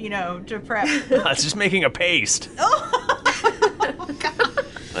up, to prep. It's just making a paste. Oh my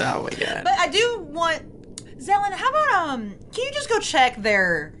god. But I do want... Zelen, how about, can you just go check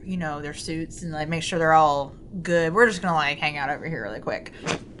their, their suits and, make sure they're all good? We're just gonna, hang out over here really quick.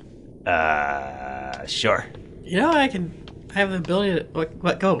 Sure. I have the ability to...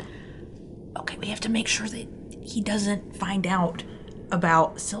 What, go. Okay, we have to make sure that he doesn't find out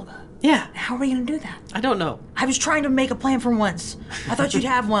about Silga. Yeah. How are we gonna do that? I don't know. I was trying to make a plan for once. I thought you'd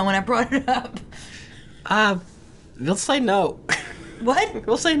have one when I brought it up. We'll say no. What?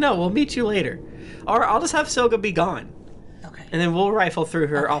 We'll say no. We'll meet you later. Or I'll just have Silga be gone. Okay. And then we'll rifle through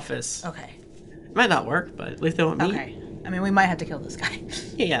her office. Okay. It might not work, but at least they won't meet. Okay. I mean, we might have to kill this guy.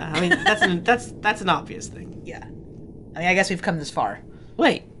 Yeah, that's an obvious thing. Yeah. I guess we've come this far.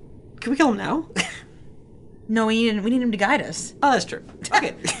 Wait, can we kill him now? No, we need him to guide us. Oh, that's true.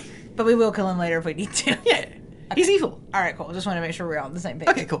 Okay. But we will kill him later if we need to. Yeah. He's evil. All right, cool. Just want to make sure we're all on the same page.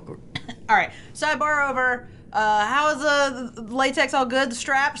 Okay, cool. All right. Sidebar over. How is the latex all good? The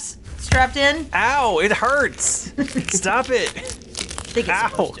straps strapped in? Ow, it hurts. Stop it.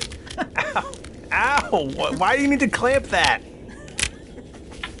 Ow. Ow. Why do you need to clamp that?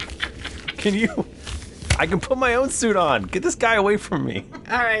 I can put my own suit on. Get this guy away from me.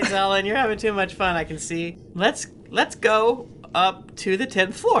 All right, Zelen, you're having too much fun, I can see. Let's go up to the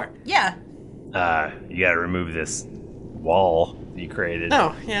 10th floor. Yeah. You gotta remove this wall you created.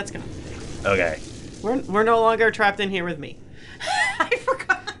 Oh, yeah, it's gone. Okay. We're no longer trapped in here with me.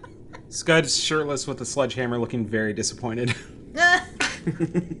 Scud's shirtless with a sledgehammer, looking very disappointed.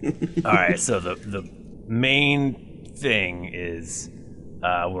 All right, so the main thing is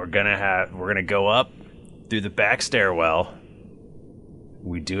we're gonna go up through the back stairwell.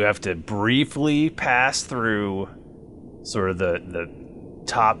 We do have to briefly pass through sort of the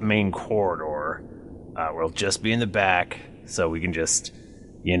top main corridor. We'll just be in the back, so we can just,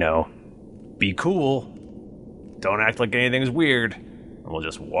 be cool. Don't act like anything's weird, and we'll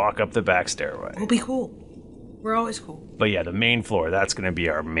just walk up the back stairway. We'll be cool. We're always cool. But yeah, the main floor, that's going to be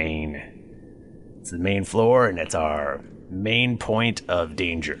our main... It's the main floor, and it's our main point of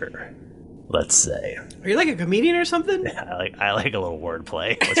danger, let's say. Are you like a comedian or something? I like a little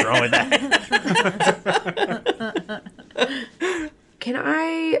wordplay. What's wrong with that? Can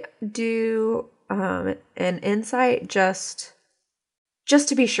I do an insight just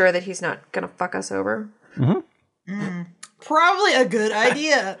to be sure that he's not going to fuck us over? Mm-hmm. Probably a good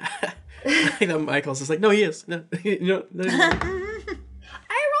idea. I think that Michael's just like, no, he is. No, no. I rolled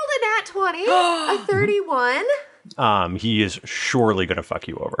a nat 20, a 31. He is surely going to fuck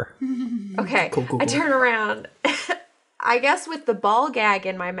you over. Okay, cool. I turn around. I guess with the ball gag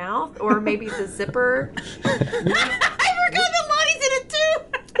in my mouth, or maybe the zipper. I forgot that Lonnie's in it too.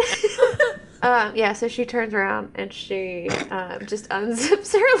 Yeah, so she turns around and she just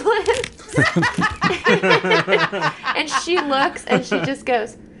unzips her lips. And she looks and she just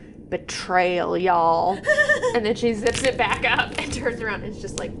goes, "Betrayal, y'all." And then she zips it back up and turns around and it's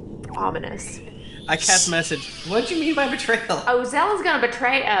just like ominous. I cast message. What do you mean by betrayal? Oh, Zelen's gonna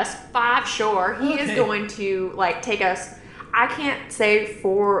betray us, 5 sure. He is going to take us. I can't say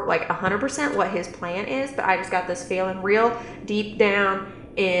for 100% what his plan is, but I just got this feeling real deep down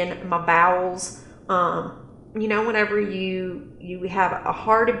in my bowels. Whenever you have a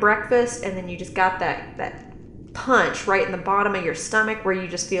hearty breakfast and then you just got that punch right in the bottom of your stomach where you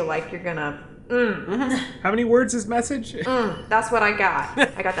just feel like you're gonna How many words is message? That's what I got.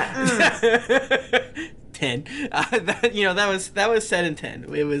 I got that 10. That was said in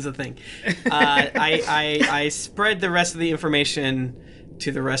 10. It was a thing. I spread the rest of the information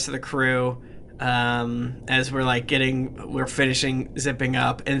to the rest of the crew as we're finishing zipping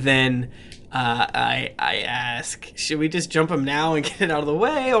up, and then I ask, should we just jump him now and get it out of the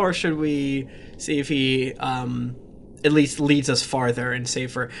way, or should we see if he at least leads us farther and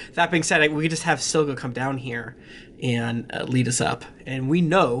safer? That being said, we could just have Silga come down here and lead us up, and we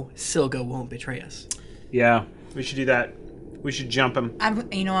know Silga won't betray us. Yeah, we should do that. We should jump him.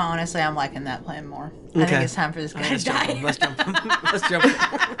 Honestly, I'm liking that plan more. I think it's time for this guy to die. Let's jump him. Let's jump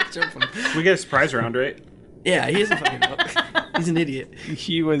him. We get a surprise round, right? Yeah, he isn't fucking up. He's an idiot.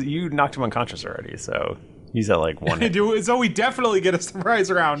 You knocked him unconscious already, so he's at 1 hit. So we definitely get a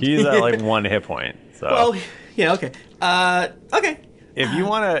surprise round. He's at 1 hit point. So. Well, yeah, okay. Okay. If you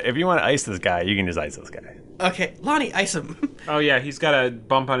wanna ice this guy, you can just ice this guy. Okay, Lonnie, ice him. Oh yeah, he's got a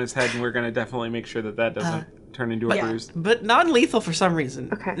bump on his head, and we're gonna definitely make sure that doesn't turn into a bruise. But non-lethal for some reason.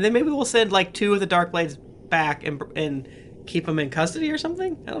 Okay. And then maybe we'll send like 2 of the Darkblades back and keep them in custody or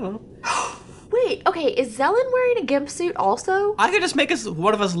something. I don't know. Wait, okay, is Zelen wearing a gimp suit also? I could just make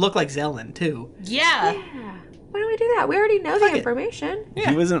one of us look like Zelen too. Yeah. Why don't we do that? We already know the information.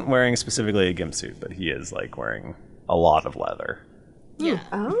 He wasn't wearing specifically a gimp suit, but he is like wearing a lot of leather. Yeah.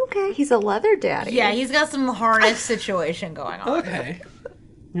 Oh, okay. He's a leather daddy. Yeah, he's got some harness situation going on. Okay.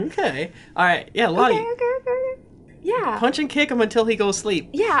 All right. Yeah, Lonnie. Okay. Yeah. Punch and kick him until he goes sleep.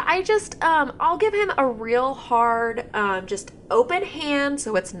 Yeah, I just, I'll give him a real hard, just open hand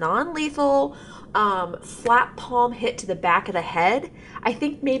so it's non-lethal, flat palm hit to the back of the head. I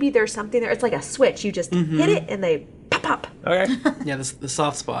think maybe there's something there. It's like a switch. You just hit it and they pop. Okay. Yeah, the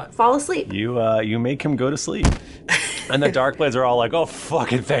soft spot. Fall asleep. You make him go to sleep. And the Darkblades are all like, oh,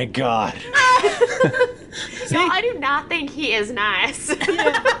 fucking thank God. No, I do not think he is nice.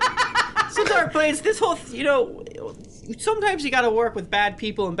 So Darkblades, this whole, sometimes you got to work with bad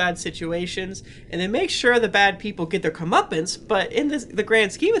people in bad situations, and then make sure the bad people get their comeuppance. But in the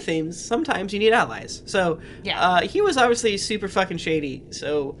grand scheme of things, sometimes you need allies. So he was obviously super fucking shady.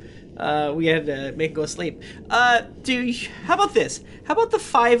 So we had to make him go to sleep. How about this? How about the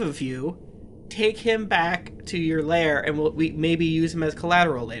 5 of you take him back to your lair, and we maybe use him as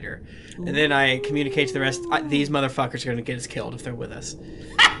collateral later. And then I communicate to the rest. These motherfuckers are going to get us killed if they're with us.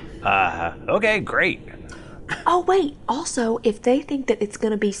 Okay, great. Oh, wait. Also, if they think that it's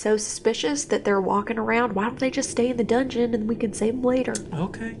going to be so suspicious that they're walking around, why don't they just stay in the dungeon and we can save them later?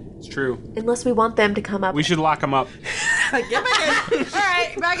 Okay. It's true. Unless we want them to come up. We should lock them up. Get back in. All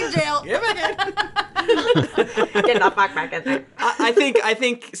right, back in jail. Get back in. Get not back in there. I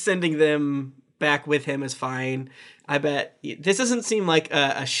think sending them back with him is fine. I bet this doesn't seem like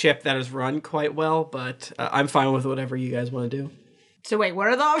a ship that is run quite well, but I'm fine with whatever you guys want to do. So wait, what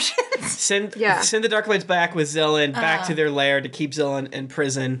are the options? Send the Darkblades back with Zelen back to their lair to keep Zelen in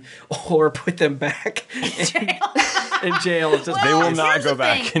prison, or put them back in jail. They will not go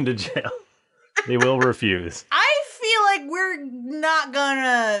back into jail. They will refuse. I feel like we're not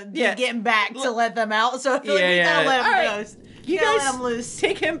gonna be getting back to let them out, so I feel like we gotta let them go. You gotta guys let them loose.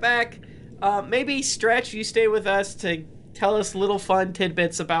 Take him back. Maybe Stretch, you stay with us to tell us little fun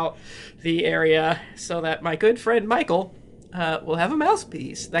tidbits about the area, so that my good friend Michael will have a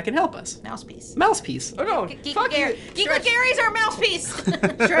mouthpiece that can help us. Mouthpiece. Oh no! Fuck you. Geekle Gary's our mouthpiece.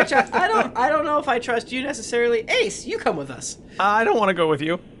 Stretch, I don't know if I trust you necessarily. Ace, you come with us. I don't want to go with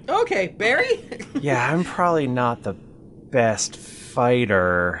you. Okay, Barry. Yeah, I'm probably not the best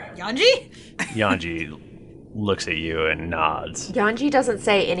fighter. Yanji looks at you and nods. Yanji doesn't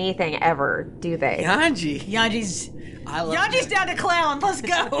say anything ever, do they? Yanji's down to clown. Let's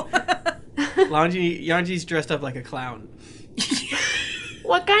go. Yanji's dressed up like a clown.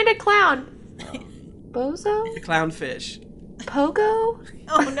 What kind of clown? Bozo? The clownfish. Pogo?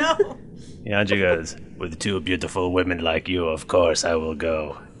 Oh no. Yanji goes, with 2 beautiful women like you, of course I will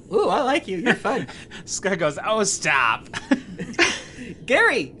go. Ooh, I like you. You're fun. This guy goes, oh, stop.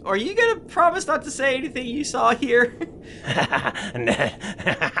 Gary, are you going to promise not to say anything you saw here?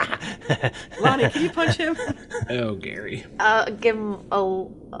 Lonnie, can you punch him? Oh, Gary. Give him a...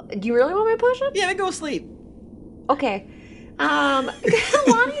 Do you really want me to push him? Yeah, go sleep. Okay. Lonnie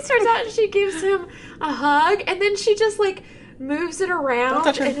starts out and she gives him a hug, and then she just, moves it around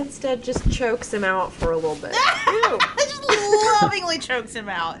and instead just chokes him out for a little bit. Just lovingly chokes him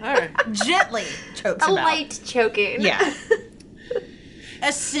out. All right. Gently chokes him out. A light choking. Yeah.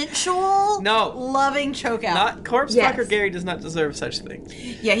 A sensual, loving choke out. Not corpse fucker Gary does not deserve such things.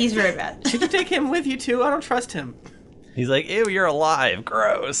 Yeah, he's very bad. Should you take him with you too? I don't trust him. He's like, ew, you're alive.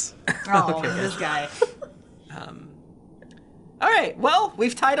 Gross. Oh, this guy. All right, well,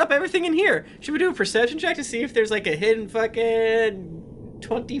 we've tied up everything in here. Should we do a perception check to see if there's a hidden fucking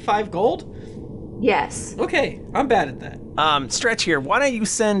 25 gold? Yes. Okay, I'm bad at that. Stretch here. Why don't you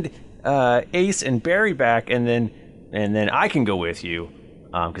send Ace and Barry back, and then I can go with you,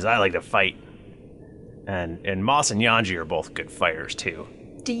 because I like to fight. And Moss and Yanji are both good fighters too.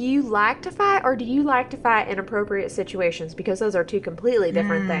 Do you like to fight, or do you like to fight in appropriate situations? Because those are 2 completely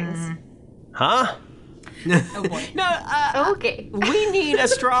different things. Huh? Oh boy. No, okay. We need a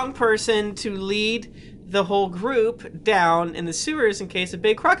strong person to lead the whole group down in the sewers in case a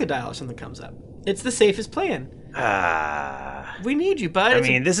big crocodile or something comes up. It's the safest plan. We need you, bud. I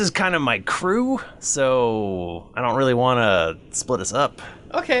mean, this is kind of my crew, so I don't really want to split us up.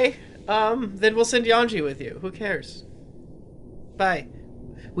 Okay, then we'll send Yanji with you. Who cares? Bye.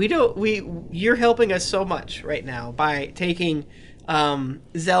 You're helping us so much right now by taking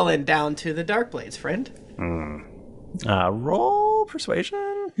Zelen down to the Darkblades, friend. Roll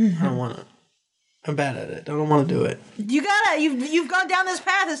persuasion? I don't want to. I'm bad at it. I don't want to do it. You gotta. You've gone down this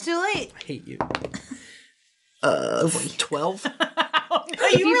path. It's too late. I hate you. 12?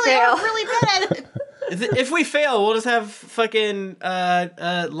 You really are really bad at it. If we fail, we'll just have fucking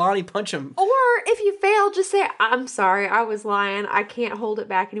Lonnie punch him. Or if you fail, just say, I'm sorry, I was lying. I can't hold it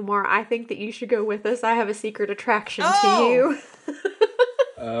back anymore. I think that you should go with us. I have a secret attraction to you.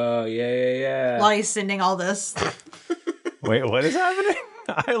 Oh, yeah. Lonnie's sending all this. Wait, what is happening?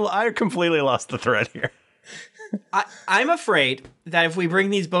 I completely lost the thread here. I'm afraid that if we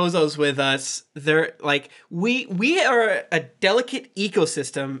bring these bozos with us, they're like we are a delicate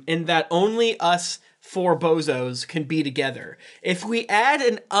ecosystem in that only us 4 bozos can be together. If we add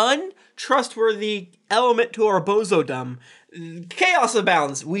an untrustworthy element to our bozodom, chaos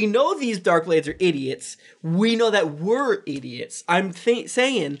abounds. We know these Darkblades are idiots. We know that we're idiots. I'm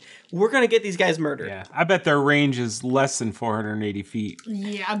saying we're gonna get these guys murdered. Yeah, I bet their range is less than 480 feet.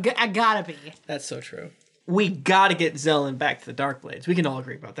 Yeah, I gotta be. That's so true. We gotta get Zelen back to the Darkblades. We can all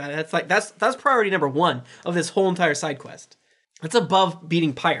agree about that. That's priority number 1 of this whole entire side quest. It's above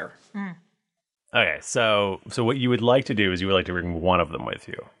beating Pyre. Okay, so what you would like to do is you would like to bring one of them with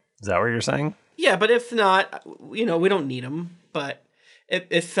you. Is that what you're saying? Yeah, but if not, we don't need them. But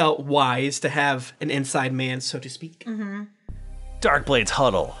it felt wise to have an inside man, so to speak. Mm-hmm. Darkblades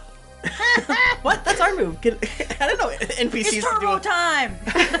huddle. What? That's our move. I don't know. NPCs It's can do turbo it. time.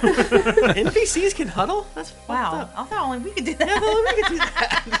 NPCs can huddle? That's wow. I thought only we could do that. Yeah, only we could do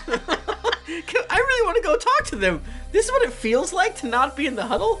that. I really want to go talk to them. This is what it feels like to not be in the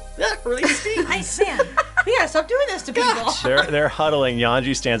huddle? That really stings. Hey, Sam, we gotta stop doing this to people. They're huddling.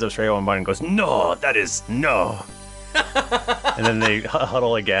 Yanji stands up straight one button and goes, "No, that is no." And then they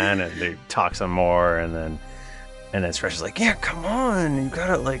huddle again and they talk some more, and then Stretch is like, "Yeah, come on, you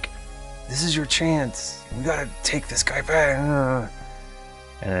gotta this is your chance. We gotta take this guy back."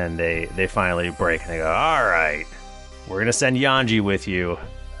 And then they finally break and they go, "All right, we're gonna send Yanji with you,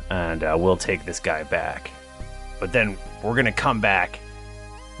 and we'll take this guy back. But then we're gonna come back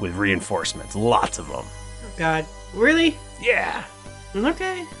with reinforcements, lots of them." God, really? Yeah.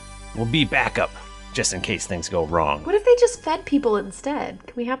 Okay. We'll be backup just in case things go wrong. What if they just fed people instead?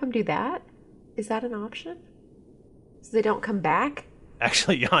 Can we have them do that? Is that an option? So they don't come back?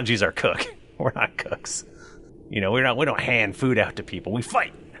 Actually, Yanji's our cook. We're not cooks. We don't hand food out to people. We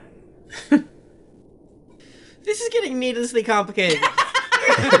fight. This is getting needlessly complicated.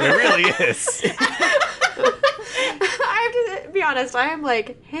 It really is. I have to be honest, I am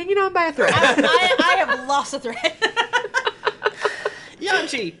hanging on by a thread. I have lost a thread.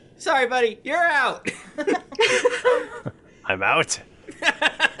 Yanji, sorry, buddy, you're out. I'm out.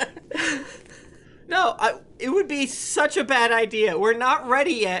 No, it would be such a bad idea. We're not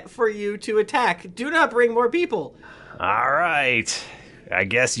ready yet for you to attack. Do not bring more people. All right. I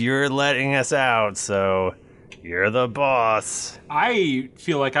guess you're letting us out, so you're the boss. I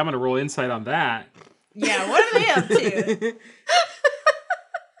feel like I'm going to roll insight on that. Yeah, what are they up to?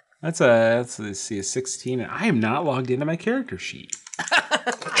 Let's see, a 16. And I am not logged into my character sheet.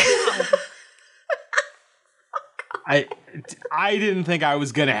 I didn't think I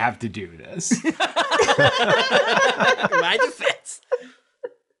was going to have to do this. My defense.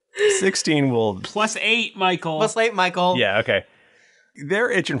 16 will... Plus 8, Michael. Plus 8, Michael. Yeah, okay. They're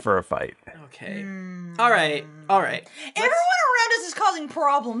itching for a fight. Okay. All right. Everyone around us is causing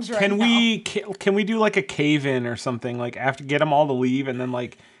problems right Can now. can we do a cave-in or something? After get them all to leave and then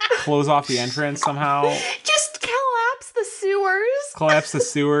close off the entrance somehow? Just collapse the sewers. Collapse the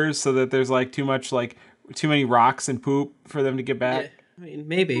sewers so that there's too many rocks and poop for them to get back? Yeah, I mean,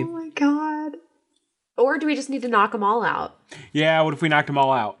 maybe. Oh my god. Or do we just need to knock them all out? Yeah, what if we knocked them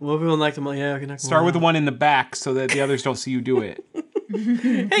all out? Well, if we knocked them all, yeah, we can knock them Start all with out. the one in the back so that the others don't see you do it.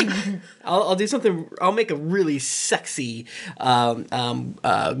 Hey, I'll do something. I'll make a really sexy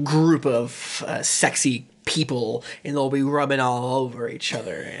group of sexy people, and they'll be rubbing all over each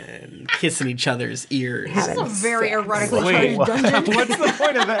other and kissing each other's ears. This is a very erotically Wait, charged dungeon. what's the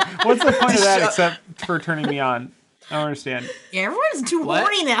point of that? What's the point of that except for turning me on? I don't understand. Yeah, everyone's too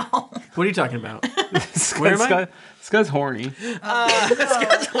horny now. What are you talking about? Where am I? Scud's horny.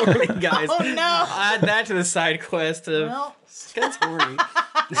 Scud's horny, guys. Oh, no. Add that to the side quest of Scud's horny.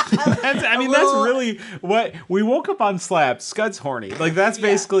 That's really what we woke up on Slap. Scud's horny. That's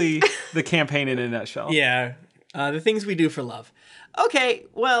basically the campaign in a nutshell. Yeah. The things we do for love. Okay,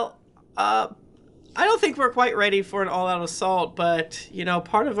 well, I don't think we're quite ready for an all-out assault, but,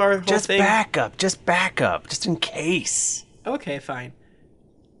 part of our whole Just thing... back up, just in case. Okay, fine.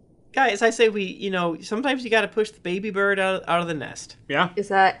 Guys, I say we, sometimes you gotta push the baby bird out of the nest. Yeah. Is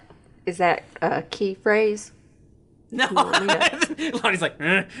that a key phrase? No. Lonnie's like,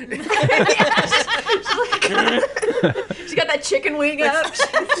 She got that chicken wing up.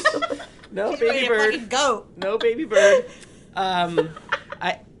 no, She's ready baby to bird. fucking go. No, baby bird.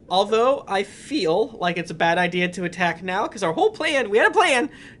 Although I feel like it's a bad idea to attack now, because our whole plan, we had a plan,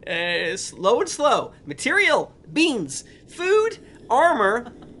 slow and slow. Material, beans, food,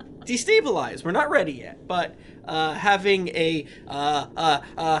 armor, destabilize. We're not ready yet, but having a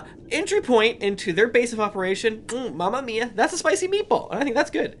entry point into their base of operation, mamma mia, that's a spicy meatball. I think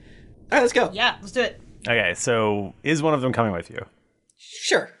that's good. All right, let's go. Yeah, let's do it. Okay, so is one of them coming with you?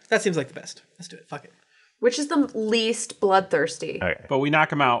 Sure, that seems like the best. Let's do it. Fuck it. Which is the least bloodthirsty? Okay. But we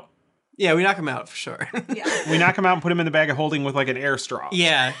knock him out. Yeah, we knock him out for sure. We knock him out and put him in the bag of holding with like an air straw.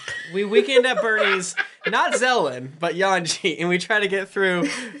 Yeah, we weekend at Bernie's, not Zelen, but Yanji, and we try to get through.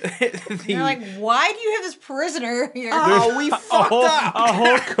 You're like, why do you have this prisoner here? Oh, we fucked up. A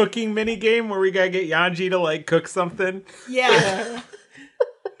whole cooking mini game where we gotta get Yanji to like cook something. Yeah.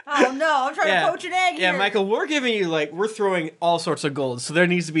 Oh no, I'm trying to poach an egg here. Yeah, Michael, we're giving you we're throwing all sorts of gold, so there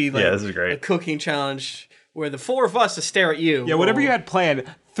needs to be this is great. a cooking challenge where the four of us to stare at you. Yeah, whatever you had planned,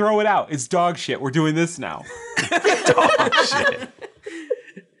 throw it out. It's dog shit. We're doing this now. Dog shit.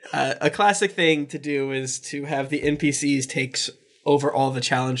 A classic thing to do is to have the NPCs take over all the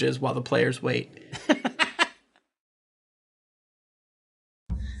challenges while the players wait.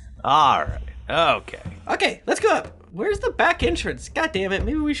 All right. Okay. Okay, let's go up. Where's the back entrance? God damn it.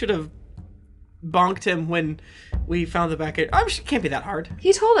 Maybe we should have bonked him when we found the back entrance. It can't be that hard.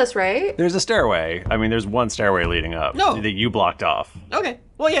 He told us, right? There's a stairway. I mean, there's one stairway leading up. No. That you blocked off. Okay.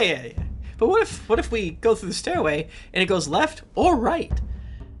 Well, yeah. But what if we go through the stairway and it goes left or right?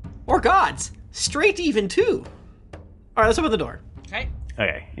 Or gods, straight even too. All right, let's open the door.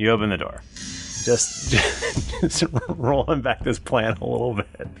 Okay, you open the door. Just rolling back this plan a little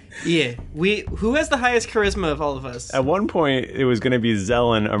bit. Yeah, who has the highest charisma of all of us? At one point, it was going to be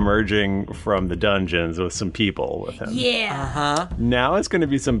Zelen emerging from the dungeons with some people with him. Yeah. Uh-huh. Now it's going to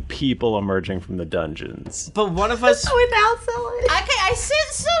be some people emerging from the dungeons. But one of us... Without Zelen. Okay, I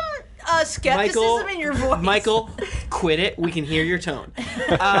sense some skepticism in your voice. Michael, quit it. We can hear your tone.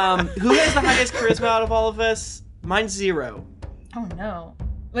 Who has the highest charisma out of all of us? Mine's 0. Oh no.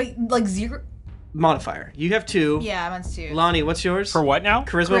 Like 0? Modifier. You have 2. Yeah, mine's 2. Lonnie, what's yours? For what now?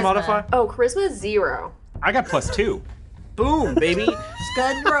 Charisma modifier? Oh, charisma is 0. I got +2. Boom, baby.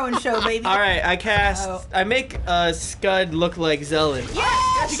 Scud and Rowan show, baby. All right, I cast. I make Scud look like Zelen.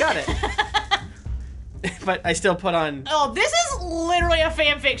 Yes! You got it. But I still put on. Oh, this is literally a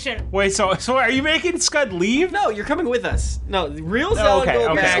fan fiction. Wait, so are you making Scud leave? No, you're coming with us. No, real Zelen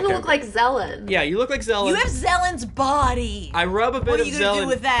go back. You're gonna look like Zelen. Yeah, you look like Zelen. You have Zelen's body. I rub a bit What are of you Zelen. gonna do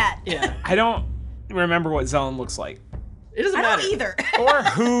with that? Yeah. I don't remember what Zelen looks like. It doesn't I matter. don't either. Or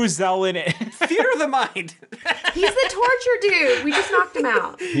who Zelen is. Theater of the mind. He's the torture dude. We just knocked him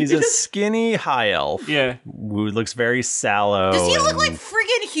out. He's a skinny high elf. Yeah. Who looks very sallow. Does he look and- like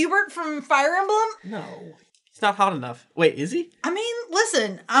friggin' Hubert from Fire Emblem? No. It's not hot enough. Wait, is he? I mean,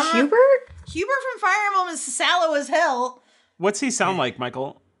 listen. Hubert? Hubert from Fire Emblem is sallow as hell. What's he sound like,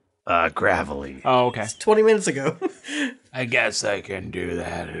 Michael? Gravelly. Oh, okay. 20 minutes ago. I guess I can do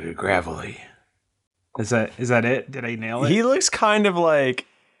that gravelly. Is that it? Did I nail it? He looks kind of like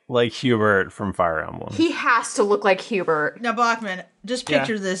Hubert from Fire Emblem. He has to look like Hubert. Now, Bachman, just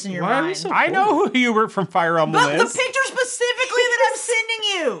picture this in your Why are we mind. so I know who Hubert from Fire Emblem But the is. picture specifically that I'm sending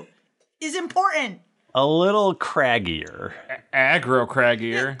you is important. A little craggier. Aggro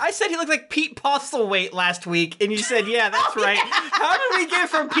craggier. I said he looked like Pete Postlethwaite last week, and you said, yeah, that's right. Yeah. How did we get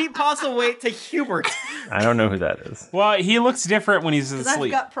from Pete Postlethwaite to Hubert? I don't know who that is. Well, he looks different when he's Because I've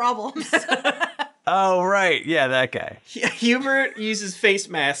asleep. got problems. Oh, right. Yeah, that guy. Hubert uses face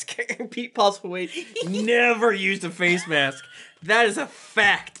mask. Pete Postlethwaite never used a face mask. That is a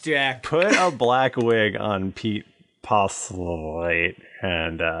fact, Jack. Put a black wig on Pete Postlethwaite,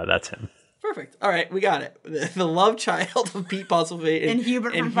 and that's him. Perfect. All right, we got it. The love child of Pete Postlethwaite And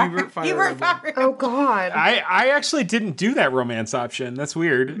Hubert from Hubert Fire Fire Emblem. Emblem. Oh, God. I actually didn't do that romance option. That's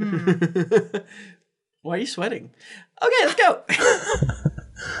weird. Why are you sweating? Okay, let's go.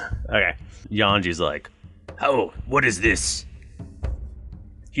 Okay. Yanji's like, oh, what is this?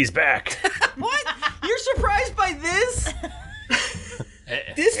 He's back. What? You're surprised by this?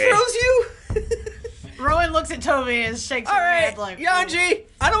 This throws you? Rowan looks at Toby and shakes All her right, head like, Yanji,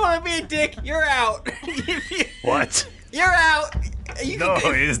 I don't want to be a dick. You're out. What? You're out. You No,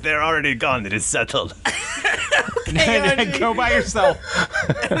 can they're already gone. It is settled. Yanji. Go by yourself.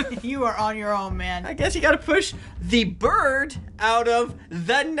 you are on your own, man. I guess you got to push the bird out of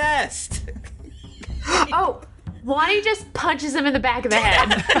the nest. Oh, Lonnie just punches him in the back of the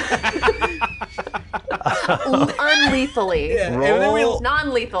head. Unlethally.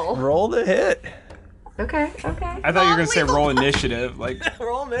 Non-lethal. Roll the hit. Okay. I thought you were gonna say roll initiative. Like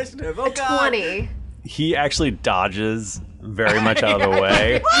roll initiative. Oh God. 20. He actually dodges very much out of the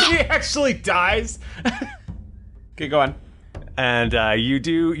way. He actually dies. Okay, go on. And you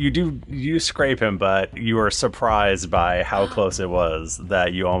do scrape him, but you are surprised by how close it was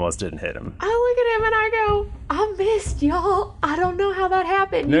that you almost didn't hit him. I look at him and I go, I missed y'all. I don't know how that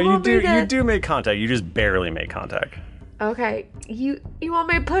happened. No, want me to... you do make contact. You just barely make contact. Okay, you want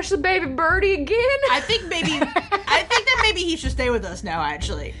me to push the baby birdie again? I think that maybe he should stay with us now.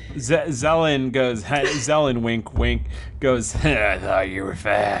 Actually, Zelen goes. Zelen wink goes. I thought you were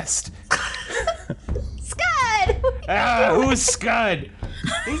fast. Scud. Who's Scud?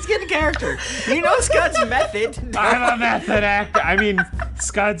 He's getting character. You know Scud's method. I'm a method actor. I mean,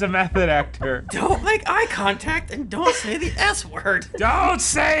 Scud's a method actor. Don't make eye contact and don't say the S word. Don't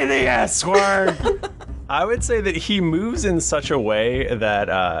say the S word. I would say that he moves in such a way that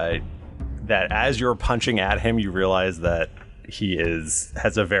that as you're punching at him, you realize that he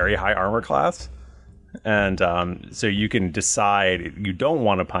has a very high armor class, and so you can decide you don't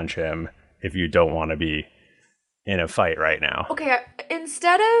want to punch him if you don't want to be in a fight right now. Okay,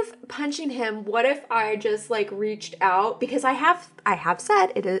 instead of punching him, what if I just reached out, because I have said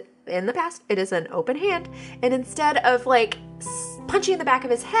it is in the past it is an open hand, and instead of punching in the back of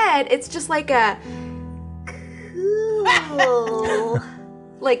his head, it's just like a cool,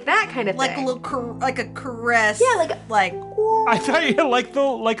 like that kind of thing, like a little like a caress. Yeah, like I thought you like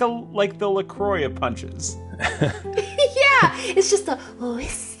the LaCroix punches. Yeah, it's just a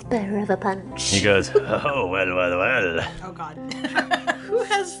whisper of a punch. He goes, oh, well. Oh, God.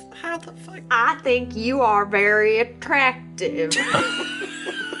 How the fuck? I think you are very attractive.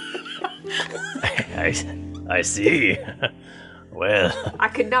 I see. Well. I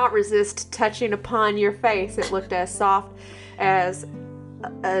could not resist touching upon your face. It looked as soft as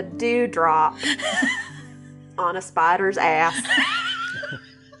a dewdrop on a spider's ass.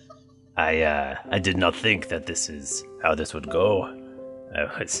 I did not think that this is how this would go.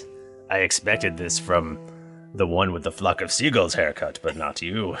 I expected this from the one with the flock of seagulls haircut, but not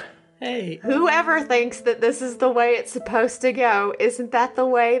you. Hey. Whoever thinks that this is the way it's supposed to go, isn't that the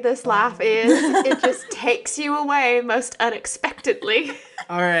way this life is? It just takes you away most unexpectedly.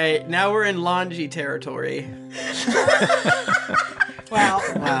 All right, now we're in Longy territory. Wow.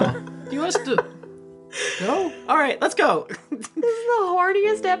 Do you want us to go? All right, let's go. This is the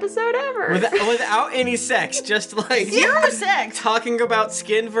horniest episode ever. Without any sex, just zero sex. Talking about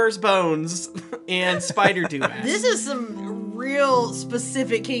skin versus bones and spider do-ass. This is some real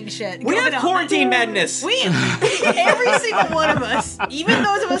specific king shit. We have quarantine madness. Every single one of us, even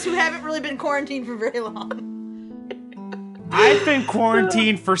those of us who haven't really been quarantined for very long. I've been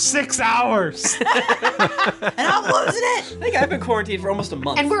quarantined for 6 hours. And I'm losing it. I think I've been quarantined for almost a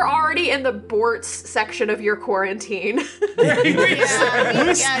month. And we're already in the Bortz section of your quarantine.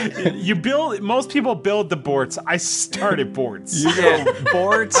 Most people build the Bortz. I started Bortz. You go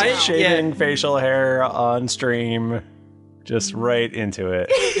Bortz, shaving facial hair on stream, just right into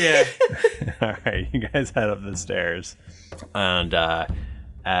it. Yeah. All right, you guys head up the stairs.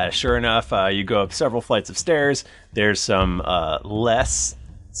 And sure enough, you go up several flights of stairs. There's some less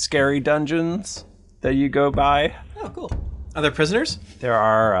scary dungeons that you go by. Oh, cool. Are there prisoners? There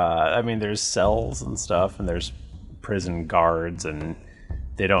are, there's cells and stuff, and there's prison guards, and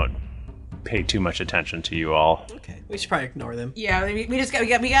they don't pay too much attention to you all. Okay, we should probably ignore them. Yeah, we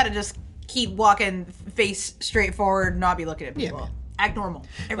got to just keep walking face straight forward, not be looking at people. Yeah. Act normal.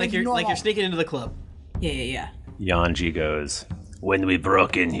 Like you're sneaking into the club. Yeah. Yanji goes, when we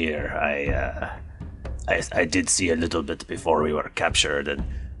broke in here, I did see a little bit before we were captured, and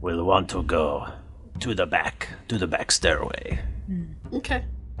we'll want to go to the back stairway. Okay.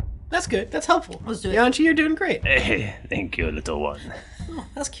 That's good. That's helpful. Let's do it. Yanji, you're doing great. Hey, thank you, little one. Oh,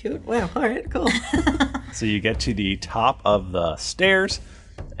 that's cute. Wow. All right, cool. So you get to the top of the stairs,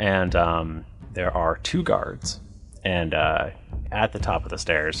 and there are 2 guards. And at the top of the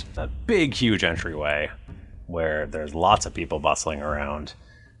stairs, a big, huge entryway where there's lots of people bustling around.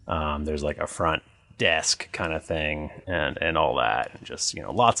 There's like a front desk kind of thing and all that. And just,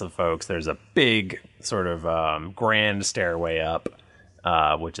 lots of folks. There's a big sort of grand stairway up,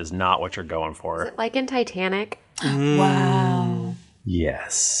 which is not what you're going for. Is it like in Titanic? Wow.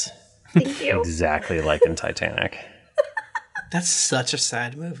 Yes. Thank you. Exactly like in Titanic. That's such a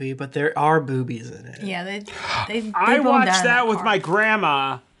sad movie, but there are boobies in it. Yeah, they I watched that with my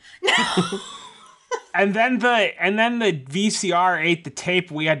grandma. And then the VCR ate the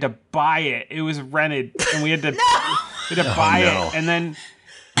tape. We had to buy it. It was rented, and we had to buy it. And then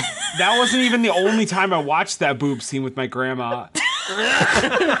That wasn't even the only time I watched that boob scene with my grandma.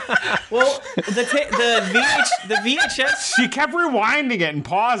 Well, the VHS. She kept rewinding it and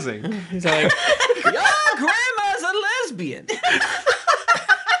pausing. He's like, "Your grandma's a lesbian."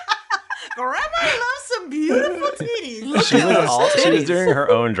 Grandma loves some beautiful titties. She was doing her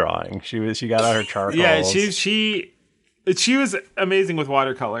own drawing. She got out her charcoals. Yeah, she was amazing with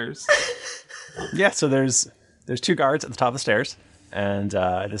watercolors. Yeah, so there's 2 guards at the top of the stairs, and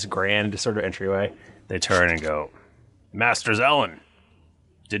this grand sort of entryway. They turn and go, Master Zelen,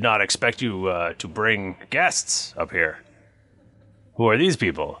 did not expect you to bring guests up here. Who are these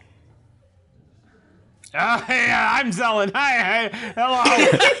people? Hey, I'm Zelen. Hi, hello.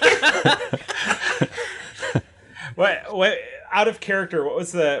 What? Out of character. What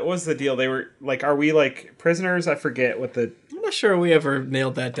was the deal? They were like, are we like prisoners? I forget what the. I'm not sure we ever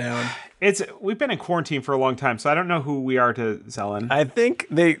nailed that down. We've been in quarantine for a long time, so I don't know who we are to Zelen. I think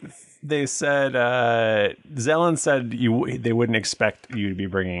they said Zelen said they wouldn't expect you to be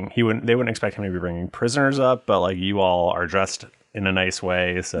bringing. They wouldn't expect him to be bringing prisoners up, but like you all are dressed in a nice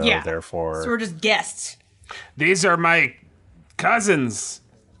way, so therefore. So we're just guests. These are my cousins.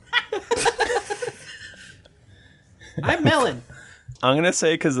 I'm Melon. I'm gonna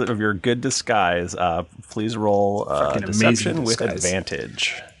say because of your good disguise, please roll deception with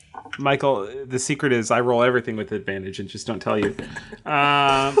advantage. Michael, the secret is I roll everything with advantage and just don't tell you.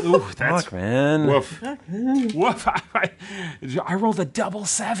 That's man. Woof. Woof. I rolled a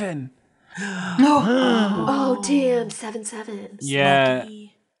 7. Oh, damn. 7 sevens. Yeah.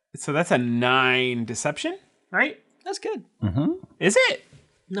 Lucky. So that's a 9 deception, right? That's good. Mm-hmm. Is it?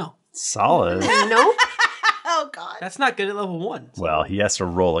 No. Solid. Nope. Oh, God. That's not good at level 1. Well, he has to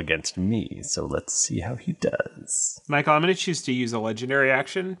roll against me, so let's see how he does. Michael, I'm going to choose to use a legendary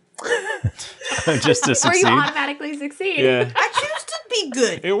action. Just to Or succeed. you automatically succeed. Yeah. I choose to be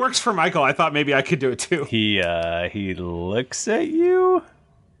good. It works for Michael. I thought maybe I could do it too. He looks at you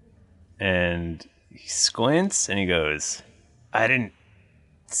and he squints and he goes,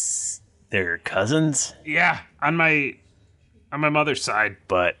 They're cousins? Yeah, on my mother's side.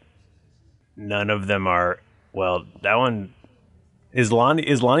 But none of them are, well, that one... Is Lonnie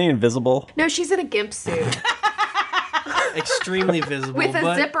invisible? No, she's in a gimp suit. Extremely visible. With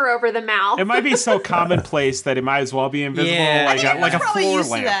a zipper over the mouth. It might be so commonplace that it might as well be invisible, Yeah. like a Probably floor used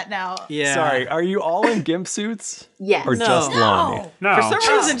to lamp. that now. Yeah. Sorry, are you all in gimp suits? Yes. Or No. just Lonnie? No. For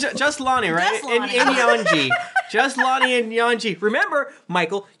some reason, just Lonnie, right? Just Lonnie. And Yanji. Just Lonnie and Yanji. Remember,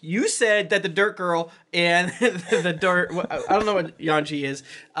 Michael, you said that the Dirt Girl and the Dirt, I don't know what Yanji is,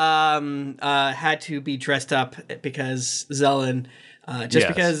 had to be dressed up because Zelen, Yes.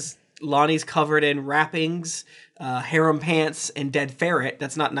 because Lonnie's covered in wrappings, harem pants, and dead ferret.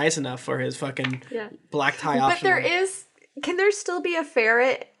 That's not nice enough for his fucking black tie option. But there is. Can there still be a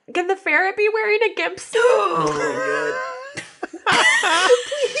ferret? Can the ferret be wearing a gimp suit? Oh my god.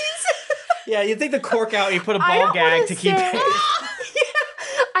 Please. Yeah, you take the cork out and you put a ball gag to keep it.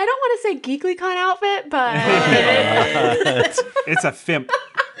 I don't want to say GeeklyCon outfit, but It's a fimp.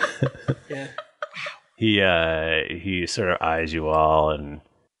 Yeah. He sort of eyes you all and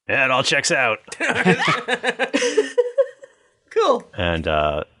it all checks out. Cool. And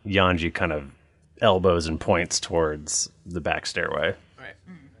Yanji kind of elbows and points towards the back stairway. All right.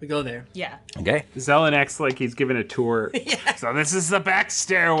 We go there. Yeah. Okay. Zelen acts like he's giving a tour. So this is the back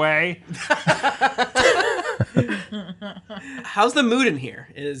stairway. How's the mood in here?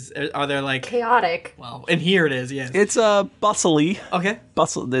 Are there like chaotic? Well, in here it is. Yes. It's bustly. Okay.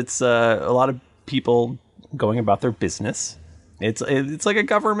 Bustle. It's a lot of people going about their business. It's like a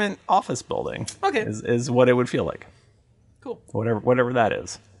government office building. Okay. Is what it would feel like. Cool. Whatever that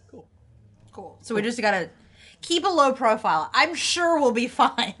is. Cool. So we just gotta keep a low profile. I'm sure we'll be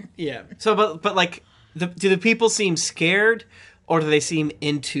fine. Yeah. So, but like, do the people seem scared, or do they seem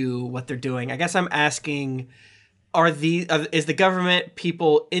into what they're doing? I guess I'm asking: is the government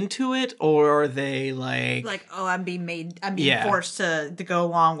people into it, or are they like I'm being forced to go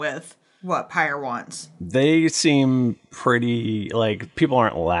along with what Pyre wants? They seem pretty like people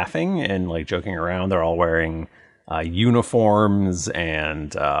aren't laughing and like joking around. They're all wearing uniforms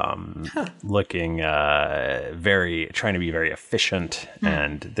and looking trying to be very efficient.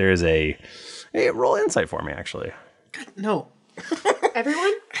 And there's a roll insight for me actually. No.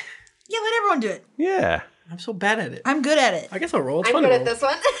 Everyone? Yeah, let everyone do it. Yeah. I'm so bad at it. I'm good at it. I guess I'll roll. It's I'm fun good to at roll. this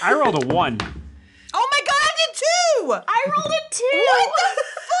one. I rolled a 1. Oh my god, I did too! I rolled it too. What the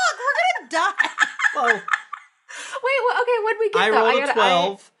fuck? We're gonna die. Well, Wait, okay, what'd we get I though? rolled a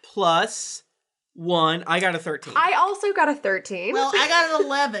 12 plus 1. I got a 13. I also got a 13. Well, I got an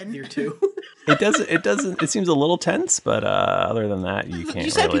 11. You're 2. It doesn't. It seems a little tense, but other than that, you can't.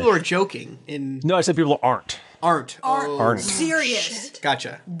 You said really... people were joking. No, I said people aren't. Aren't. Aren't. Serious.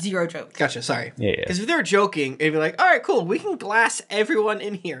 Gotcha. Zero jokes. Gotcha. Sorry. Yeah. Because if they were joking, it'd be like, all right, cool. We can glass everyone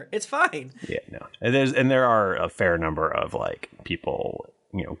in here. It's fine. Yeah. No. And there are a fair number of like people,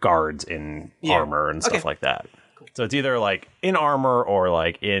 guards in armor and stuff like that. Cool. So it's either like in armor or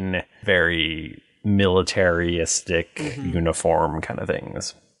like in very militaristic uniform kind of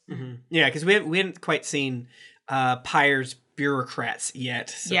things. Mm-hmm. Yeah, because we hadn't quite seen Pyre's bureaucrats yet,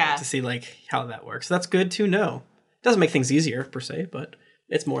 to see like how that works. So that's good to know. Doesn't make things easier per se, but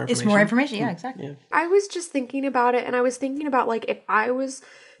it's more information. It's more information, yeah, exactly. Yeah. I was just thinking about it, and I was thinking about like if I was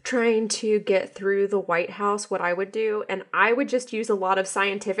trying to get through the White House, what I would do, and I would just use a lot of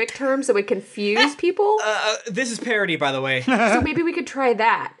scientific terms that would confuse people. This is parody, by the way. So maybe we could try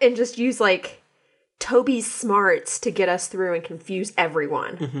that and just use like Toby's smarts to get us through and confuse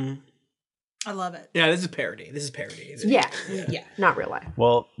everyone. Mm-hmm. I love it. Yeah, this is parody. Yeah. Not real life.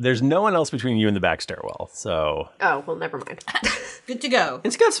 Well, there's no one else between you and the back stairwell, so... Oh, well, never mind. Good to go.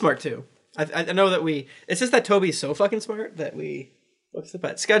 And Scud's smart, too. I know that it's just that Toby's so fucking smart that we...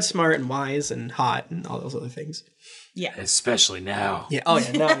 But Scud's smart and wise and hot and all those other things. Yeah. Especially now. Yeah. Oh,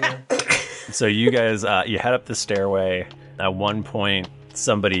 yeah. Now, yeah. So you guys, you head up the stairway. At one point,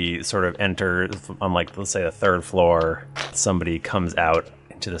 somebody sort of enters on, like, let's say the 3rd floor. Somebody comes out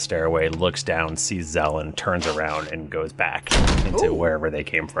to the stairway, looks down, sees Zelen, turns around, and goes back into wherever they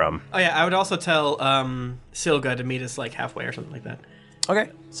came from. Oh yeah, I would also tell Silga to meet us like halfway or something like that.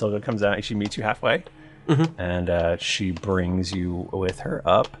 Okay. Silga comes out, she meets you halfway, and she brings you with her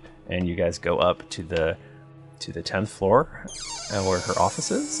up, and you guys go up to the 10th floor, where her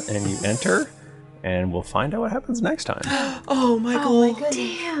office is, and you enter, and we'll find out what happens next time. Oh, Michael. Oh, my goodness.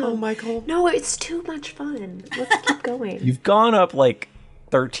 Damn. Oh, Michael. No, it's too much fun. Let's keep going. You've gone up like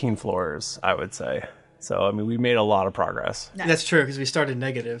 13 floors, I would say. So, I mean, we made a lot of progress. Nice. That's true, because we started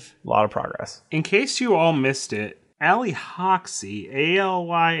negative. A lot of progress. In case you all missed it, Allie Hoxie,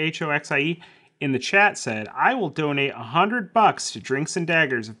 Alyhoxie, in the chat said, I will donate $100 to Drinks and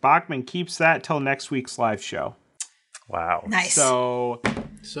Daggers if Bachman keeps that till next week's live show. Wow. Nice. So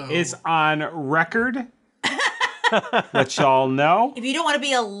it's on record. Let y'all know. If you don't want to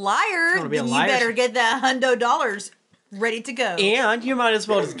be a liar, then you better get that $100 ready to go. And you might as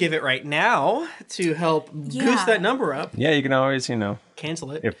well just give it right now to help boost that number up. Yeah, you can always,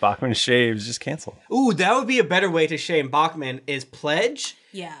 cancel it. If Bachman shaves, just cancel. Ooh, that would be a better way to shame Bachman is pledge.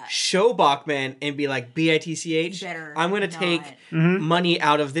 Yeah. Show Bachman and be like, BITCH, I'm going to take money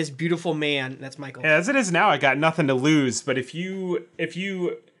out of this beautiful man. That's Michael. Yeah, as it is now, I got nothing to lose. But if you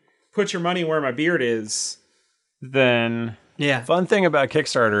put your money where my beard is, then... Yeah. Fun thing about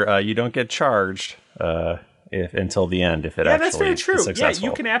Kickstarter, you don't get charged until the end if it actually that's very true. is successful. Yeah,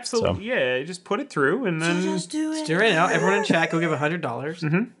 you can absolutely, just put it through and then... Just do it. Let's do it right now. Everyone in chat, go give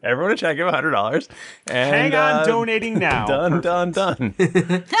 $100. Everyone in chat, give $100. And, hang on donating now. Done.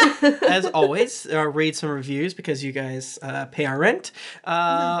 As always, read some reviews because you guys pay our rent.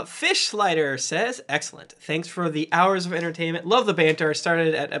 Fish Slider says, excellent. Thanks for the hours of entertainment. Love the banter. I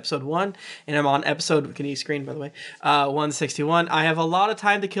started at episode 1, and I'm on episode, can you screen, by the way, 161. I have a lot of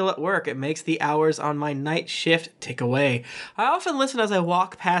time to kill at work. It makes the hours on my night shift tick away. I often listen as I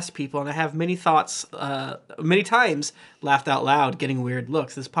walk past people, and I have many thoughts, many times laughed out loud, getting weird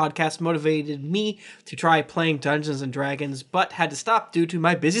looks. This podcast motivated me to try playing Dungeons and Dragons, but had to stop due to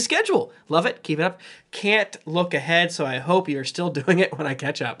my busy schedule. Love it. Keep it up. Can't look ahead, so I hope you're still doing it when I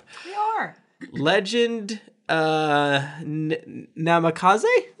catch up. We are. Legend Namikaze?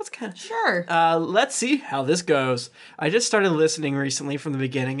 That's kind of... Sure. Let's see how this goes. I just started listening recently from the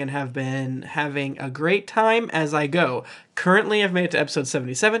beginning and have been having a great time as I go. Currently, I've made it to episode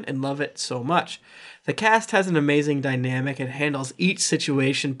 77 and love it so much. The cast has an amazing dynamic and handles each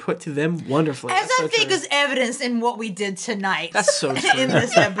situation put to them wonderfully. As I think is evidenced in what we did tonight. That's so true. In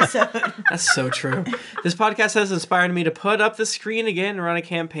this episode. That's so true. This podcast has inspired me to put up the screen again and run a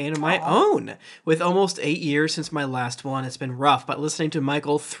campaign of my own. With almost 8 years since my last one, it's been rough, but listening to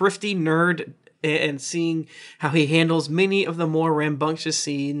Michael, thrifty nerd, and seeing how he handles many of the more rambunctious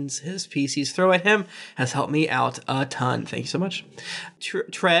scenes his PCs throw at him has helped me out a ton. Thank you so much.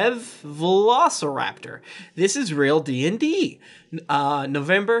 Trev Velociraptor. This is real D&D.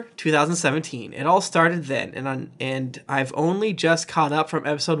 November 2017. It all started then, and I've only just caught up from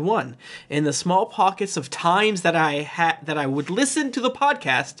episode 1. In the small pockets of times that I would listen to the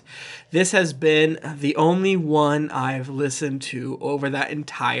podcast, this has been the only one I've listened to over that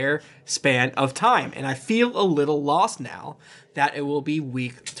entire span of time, and I feel a little lost now that it will be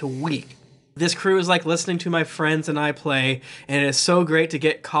week to week. This crew is like listening to my friends and I play, and it is so great to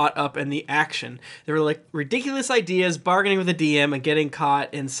get caught up in the action. There were like ridiculous ideas, bargaining with the DM, and getting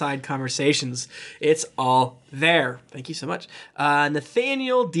caught in side conversations. It's all there. Thank you so much.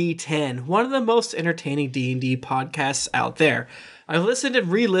 Nathaniel D10, one of the most entertaining D&D podcasts out there. I've listened and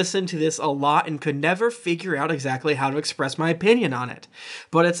re-listened to this a lot and could never figure out exactly how to express my opinion on it.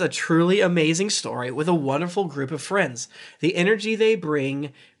 But it's a truly amazing story with a wonderful group of friends. The energy they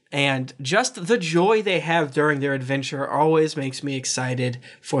bring and just the joy they have during their adventure always makes me excited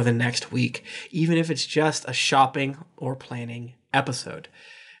for the next week, even if it's just a shopping or planning episode.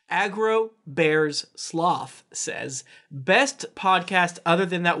 Agro Bears Sloth says, best podcast other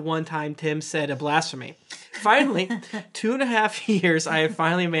than that one time Tim said a blasphemy. Finally, 2.5 years, I have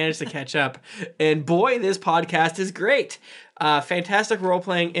finally managed to catch up. And boy, this podcast is great. Fantastic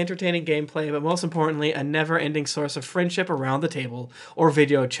role-playing, entertaining gameplay, but most importantly, a never-ending source of friendship around the table or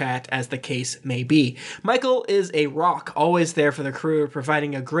video chat, as the case may be. Michael is a rock, always there for the crew,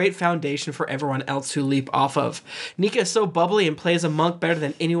 providing a great foundation for everyone else to leap off of. Nika is so bubbly and plays a monk better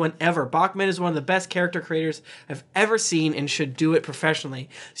than anyone ever. Bachman is one of the best character creators I've ever seen and should do it professionally.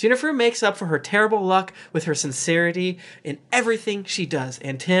 Jennifer makes up for her terrible luck with her sincerity in everything she does.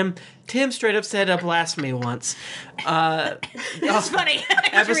 And Tim straight up said a blasphemy once. It's funny.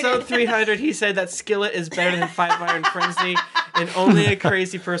 Episode 300, he said that Skillet is better than Five Iron Frenzy, and only a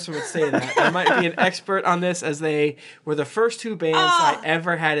crazy person would say that. I might be an expert on this, as they were the first two bands I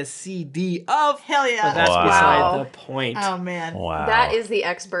ever had a CD of. Hell yeah. But that's beside the point. Oh, man. Wow. That is the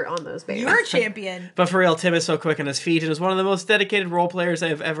expert on those bands. You're a champion. But for real, Tim is so quick on his feet and is one of the most dedicated role players I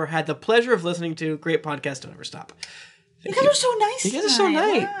have ever had the pleasure of listening to. Great podcast, don't ever stop. You guys are so nice. You guys are so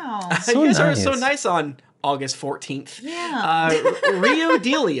nice. Wow. You guys are so nice on August 14th. Yeah. Rio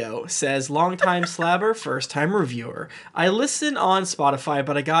Delio says, longtime slabber, first time reviewer. I listen on Spotify,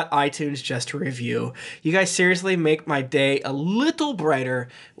 but I got iTunes just to review. You guys seriously make my day a little brighter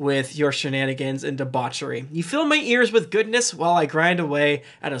with your shenanigans and debauchery. You fill my ears with goodness while I grind away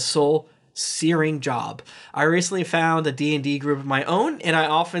at a soul-searing job. I recently found a D&D group of my own, and I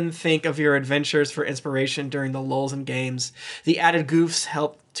often think of your adventures for inspiration during the lulls in games. The added goofs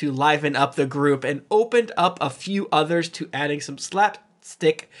helped to liven up the group and opened up a few others to adding some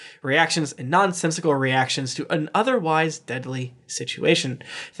slapstick reactions and nonsensical reactions to an otherwise deadly situation.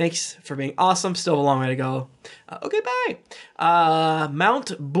 Thanks for being awesome. Still a long way to go. Okay, bye.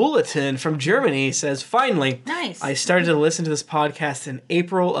 Mount Bulletin from Germany says, finally, nice. I started to listen to this podcast in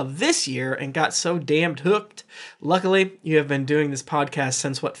April of this year and got so damned hooked. Luckily, you have been doing this podcast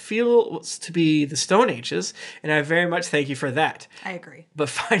since what feels to be the Stone Ages, and I very much thank you for that. I agree. But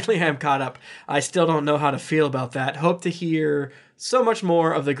finally, I'm caught up. I still don't know how to feel about that. Hope to hear so much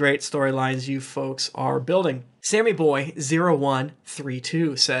more of the great storylines you folks are building. Sammy Boy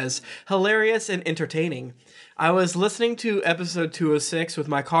 0132 says, hilarious and entertaining. I was listening to episode 206 with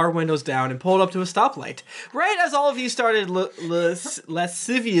my car windows down and pulled up to a stoplight. Right as all of you started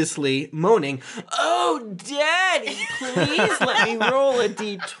lasciviously moaning, "Oh, Daddy, please let me roll a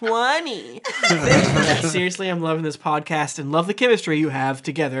D20." Thanks for that. Seriously, I'm loving this podcast and love the chemistry you have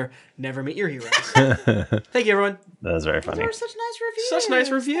together. Never meet your heroes. Thank you, everyone. That was very funny. Those are such nice reviews. Such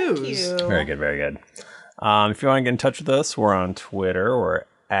nice reviews. Thank you. Very good, very good. If you want to get in touch with us, we're on Twitter. We're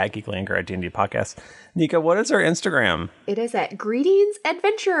at Geekly Anchor at D&D Podcast. Nika, what is our Instagram? It is at Greetings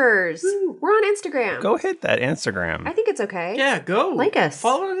Adventures. We're on Instagram. Go hit that Instagram. I think it's okay. Yeah, go. Like us.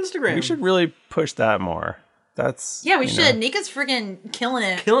 Follow on Instagram. We should really push that more. That's Yeah, we should. Nika's freaking killing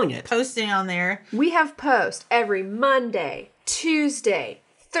it. Killing it. Posting on there. We have posts every Monday, Tuesday,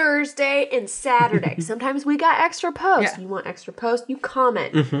 Thursday, and Saturday. Sometimes we got extra posts. Yeah. You want extra posts? You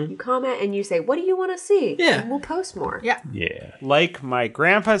comment. Mm-hmm. You comment and you say, what do you want to see? Yeah. And we'll post more. Yeah. Yeah. Like my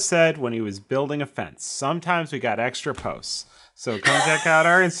grandpa said when he was building a fence, sometimes we got extra posts. So come check out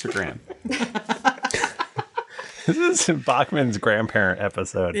our Instagram. This is Bachman's grandparent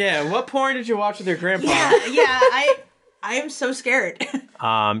episode. Yeah, what porn did you watch with your grandpa? Yeah, I am so scared.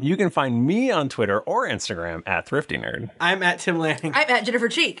 You can find me on Twitter or Instagram at Thrifty Nerd. I'm at Tim Lanning. I'm at Jennifer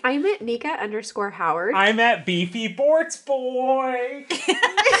Cheek. I'm at Nika_Howard. I'm at Beefy Bortz Boy.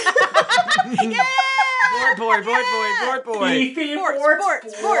 Board boy. Beefy Bortz,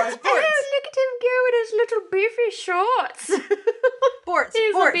 Bortz Boy. Oh, look at him go with his little beefy shorts. Bortz,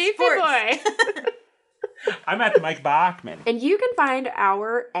 He's Bortz, a beefy Bortz. boy. I'm at Mike Bachman. And you can find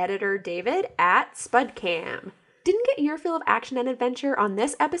our editor, David, at Spudcam. Didn't get your fill of action and adventure on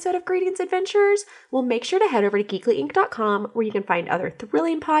this episode of Greetings Adventures? Well, make sure to head over to geeklyinc.com where you can find other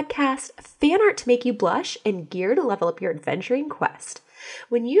thrilling podcasts, fan art to make you blush, and gear to level up your adventuring quest.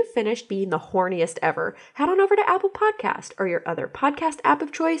 When you've finished being the horniest ever, head on over to Apple Podcast or your other podcast app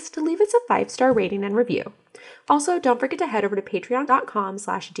of choice to leave us a 5-star rating and review. Also, don't forget to head over to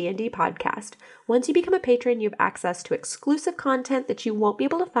patreon.com/DND podcast. Once you become a patron, you have access to exclusive content that you won't be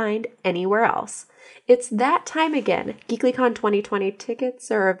able to find anywhere else. It's that time again. GeeklyCon 2020 tickets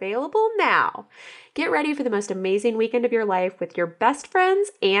are available now. Get ready for the most amazing weekend of your life with your best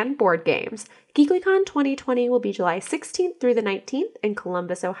friends and board games. GeeklyCon 2020 will be July 16th through the 19th in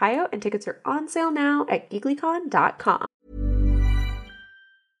Columbus, Ohio, and tickets are on sale now at geeklycon.com.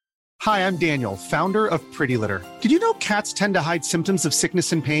 Hi, I'm Daniel, founder of Pretty Litter. Did you know cats tend to hide symptoms of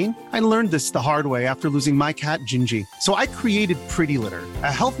sickness and pain? I learned this the hard way after losing my cat, Gingy. So I created Pretty Litter,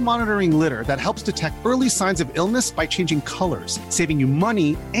 a health monitoring litter that helps detect early signs of illness by changing colors, saving you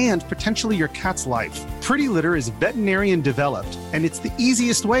money and potentially your cat's life. Pretty Litter is veterinarian developed, and it's the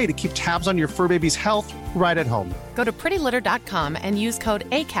easiest way to keep tabs on your fur baby's health right at home. Go to prettylitter.com and use code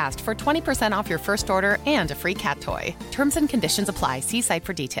ACAST for 20% off your first order and a free cat toy. Terms and conditions apply. See site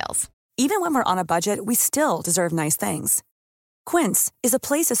for details. Even when we're on a budget, we still deserve nice things. Quince is a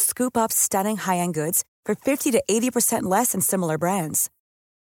place to scoop up stunning high-end goods for 50 to 80% less than similar brands.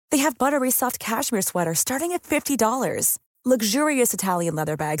 They have buttery soft cashmere sweaters starting at $50, luxurious Italian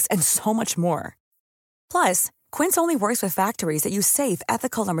leather bags, and so much more. Plus, Quince only works with factories that use safe,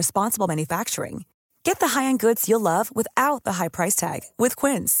 ethical, and responsible manufacturing. Get the high-end goods you'll love without the high price tag with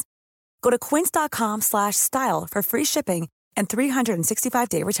Quince. Go to quince.com/style for free shipping and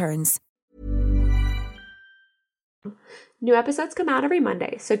 365-day returns. New episodes come out every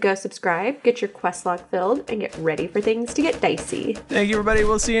Monday, so go subscribe, get your quest log filled, and get ready for things to get dicey. Thank you, everybody.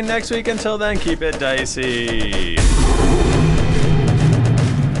 We'll see you next week. Until then, keep it dicey.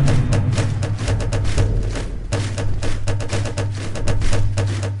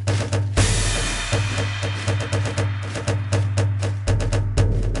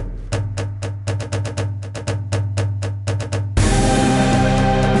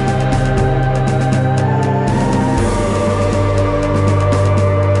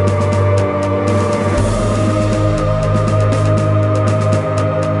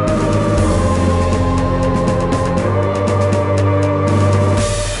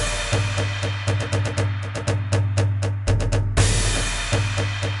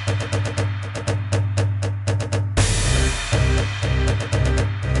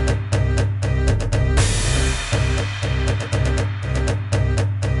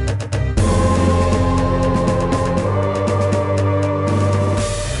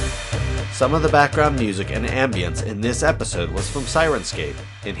 Some of the background music and ambience in this episode was from Syrinscape.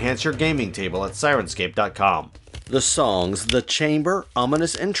 Enhance your gaming table at Syrinscape.com. The songs The Chamber,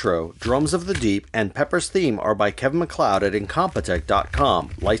 Ominous Intro, Drums of the Deep, and Pepper's Theme are by Kevin MacLeod at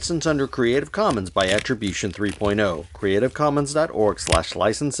Incompetech.com. Licensed under Creative Commons by Attribution 3.0.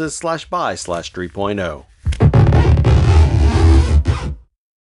 CreativeCommons.org/licenses/by/3.0.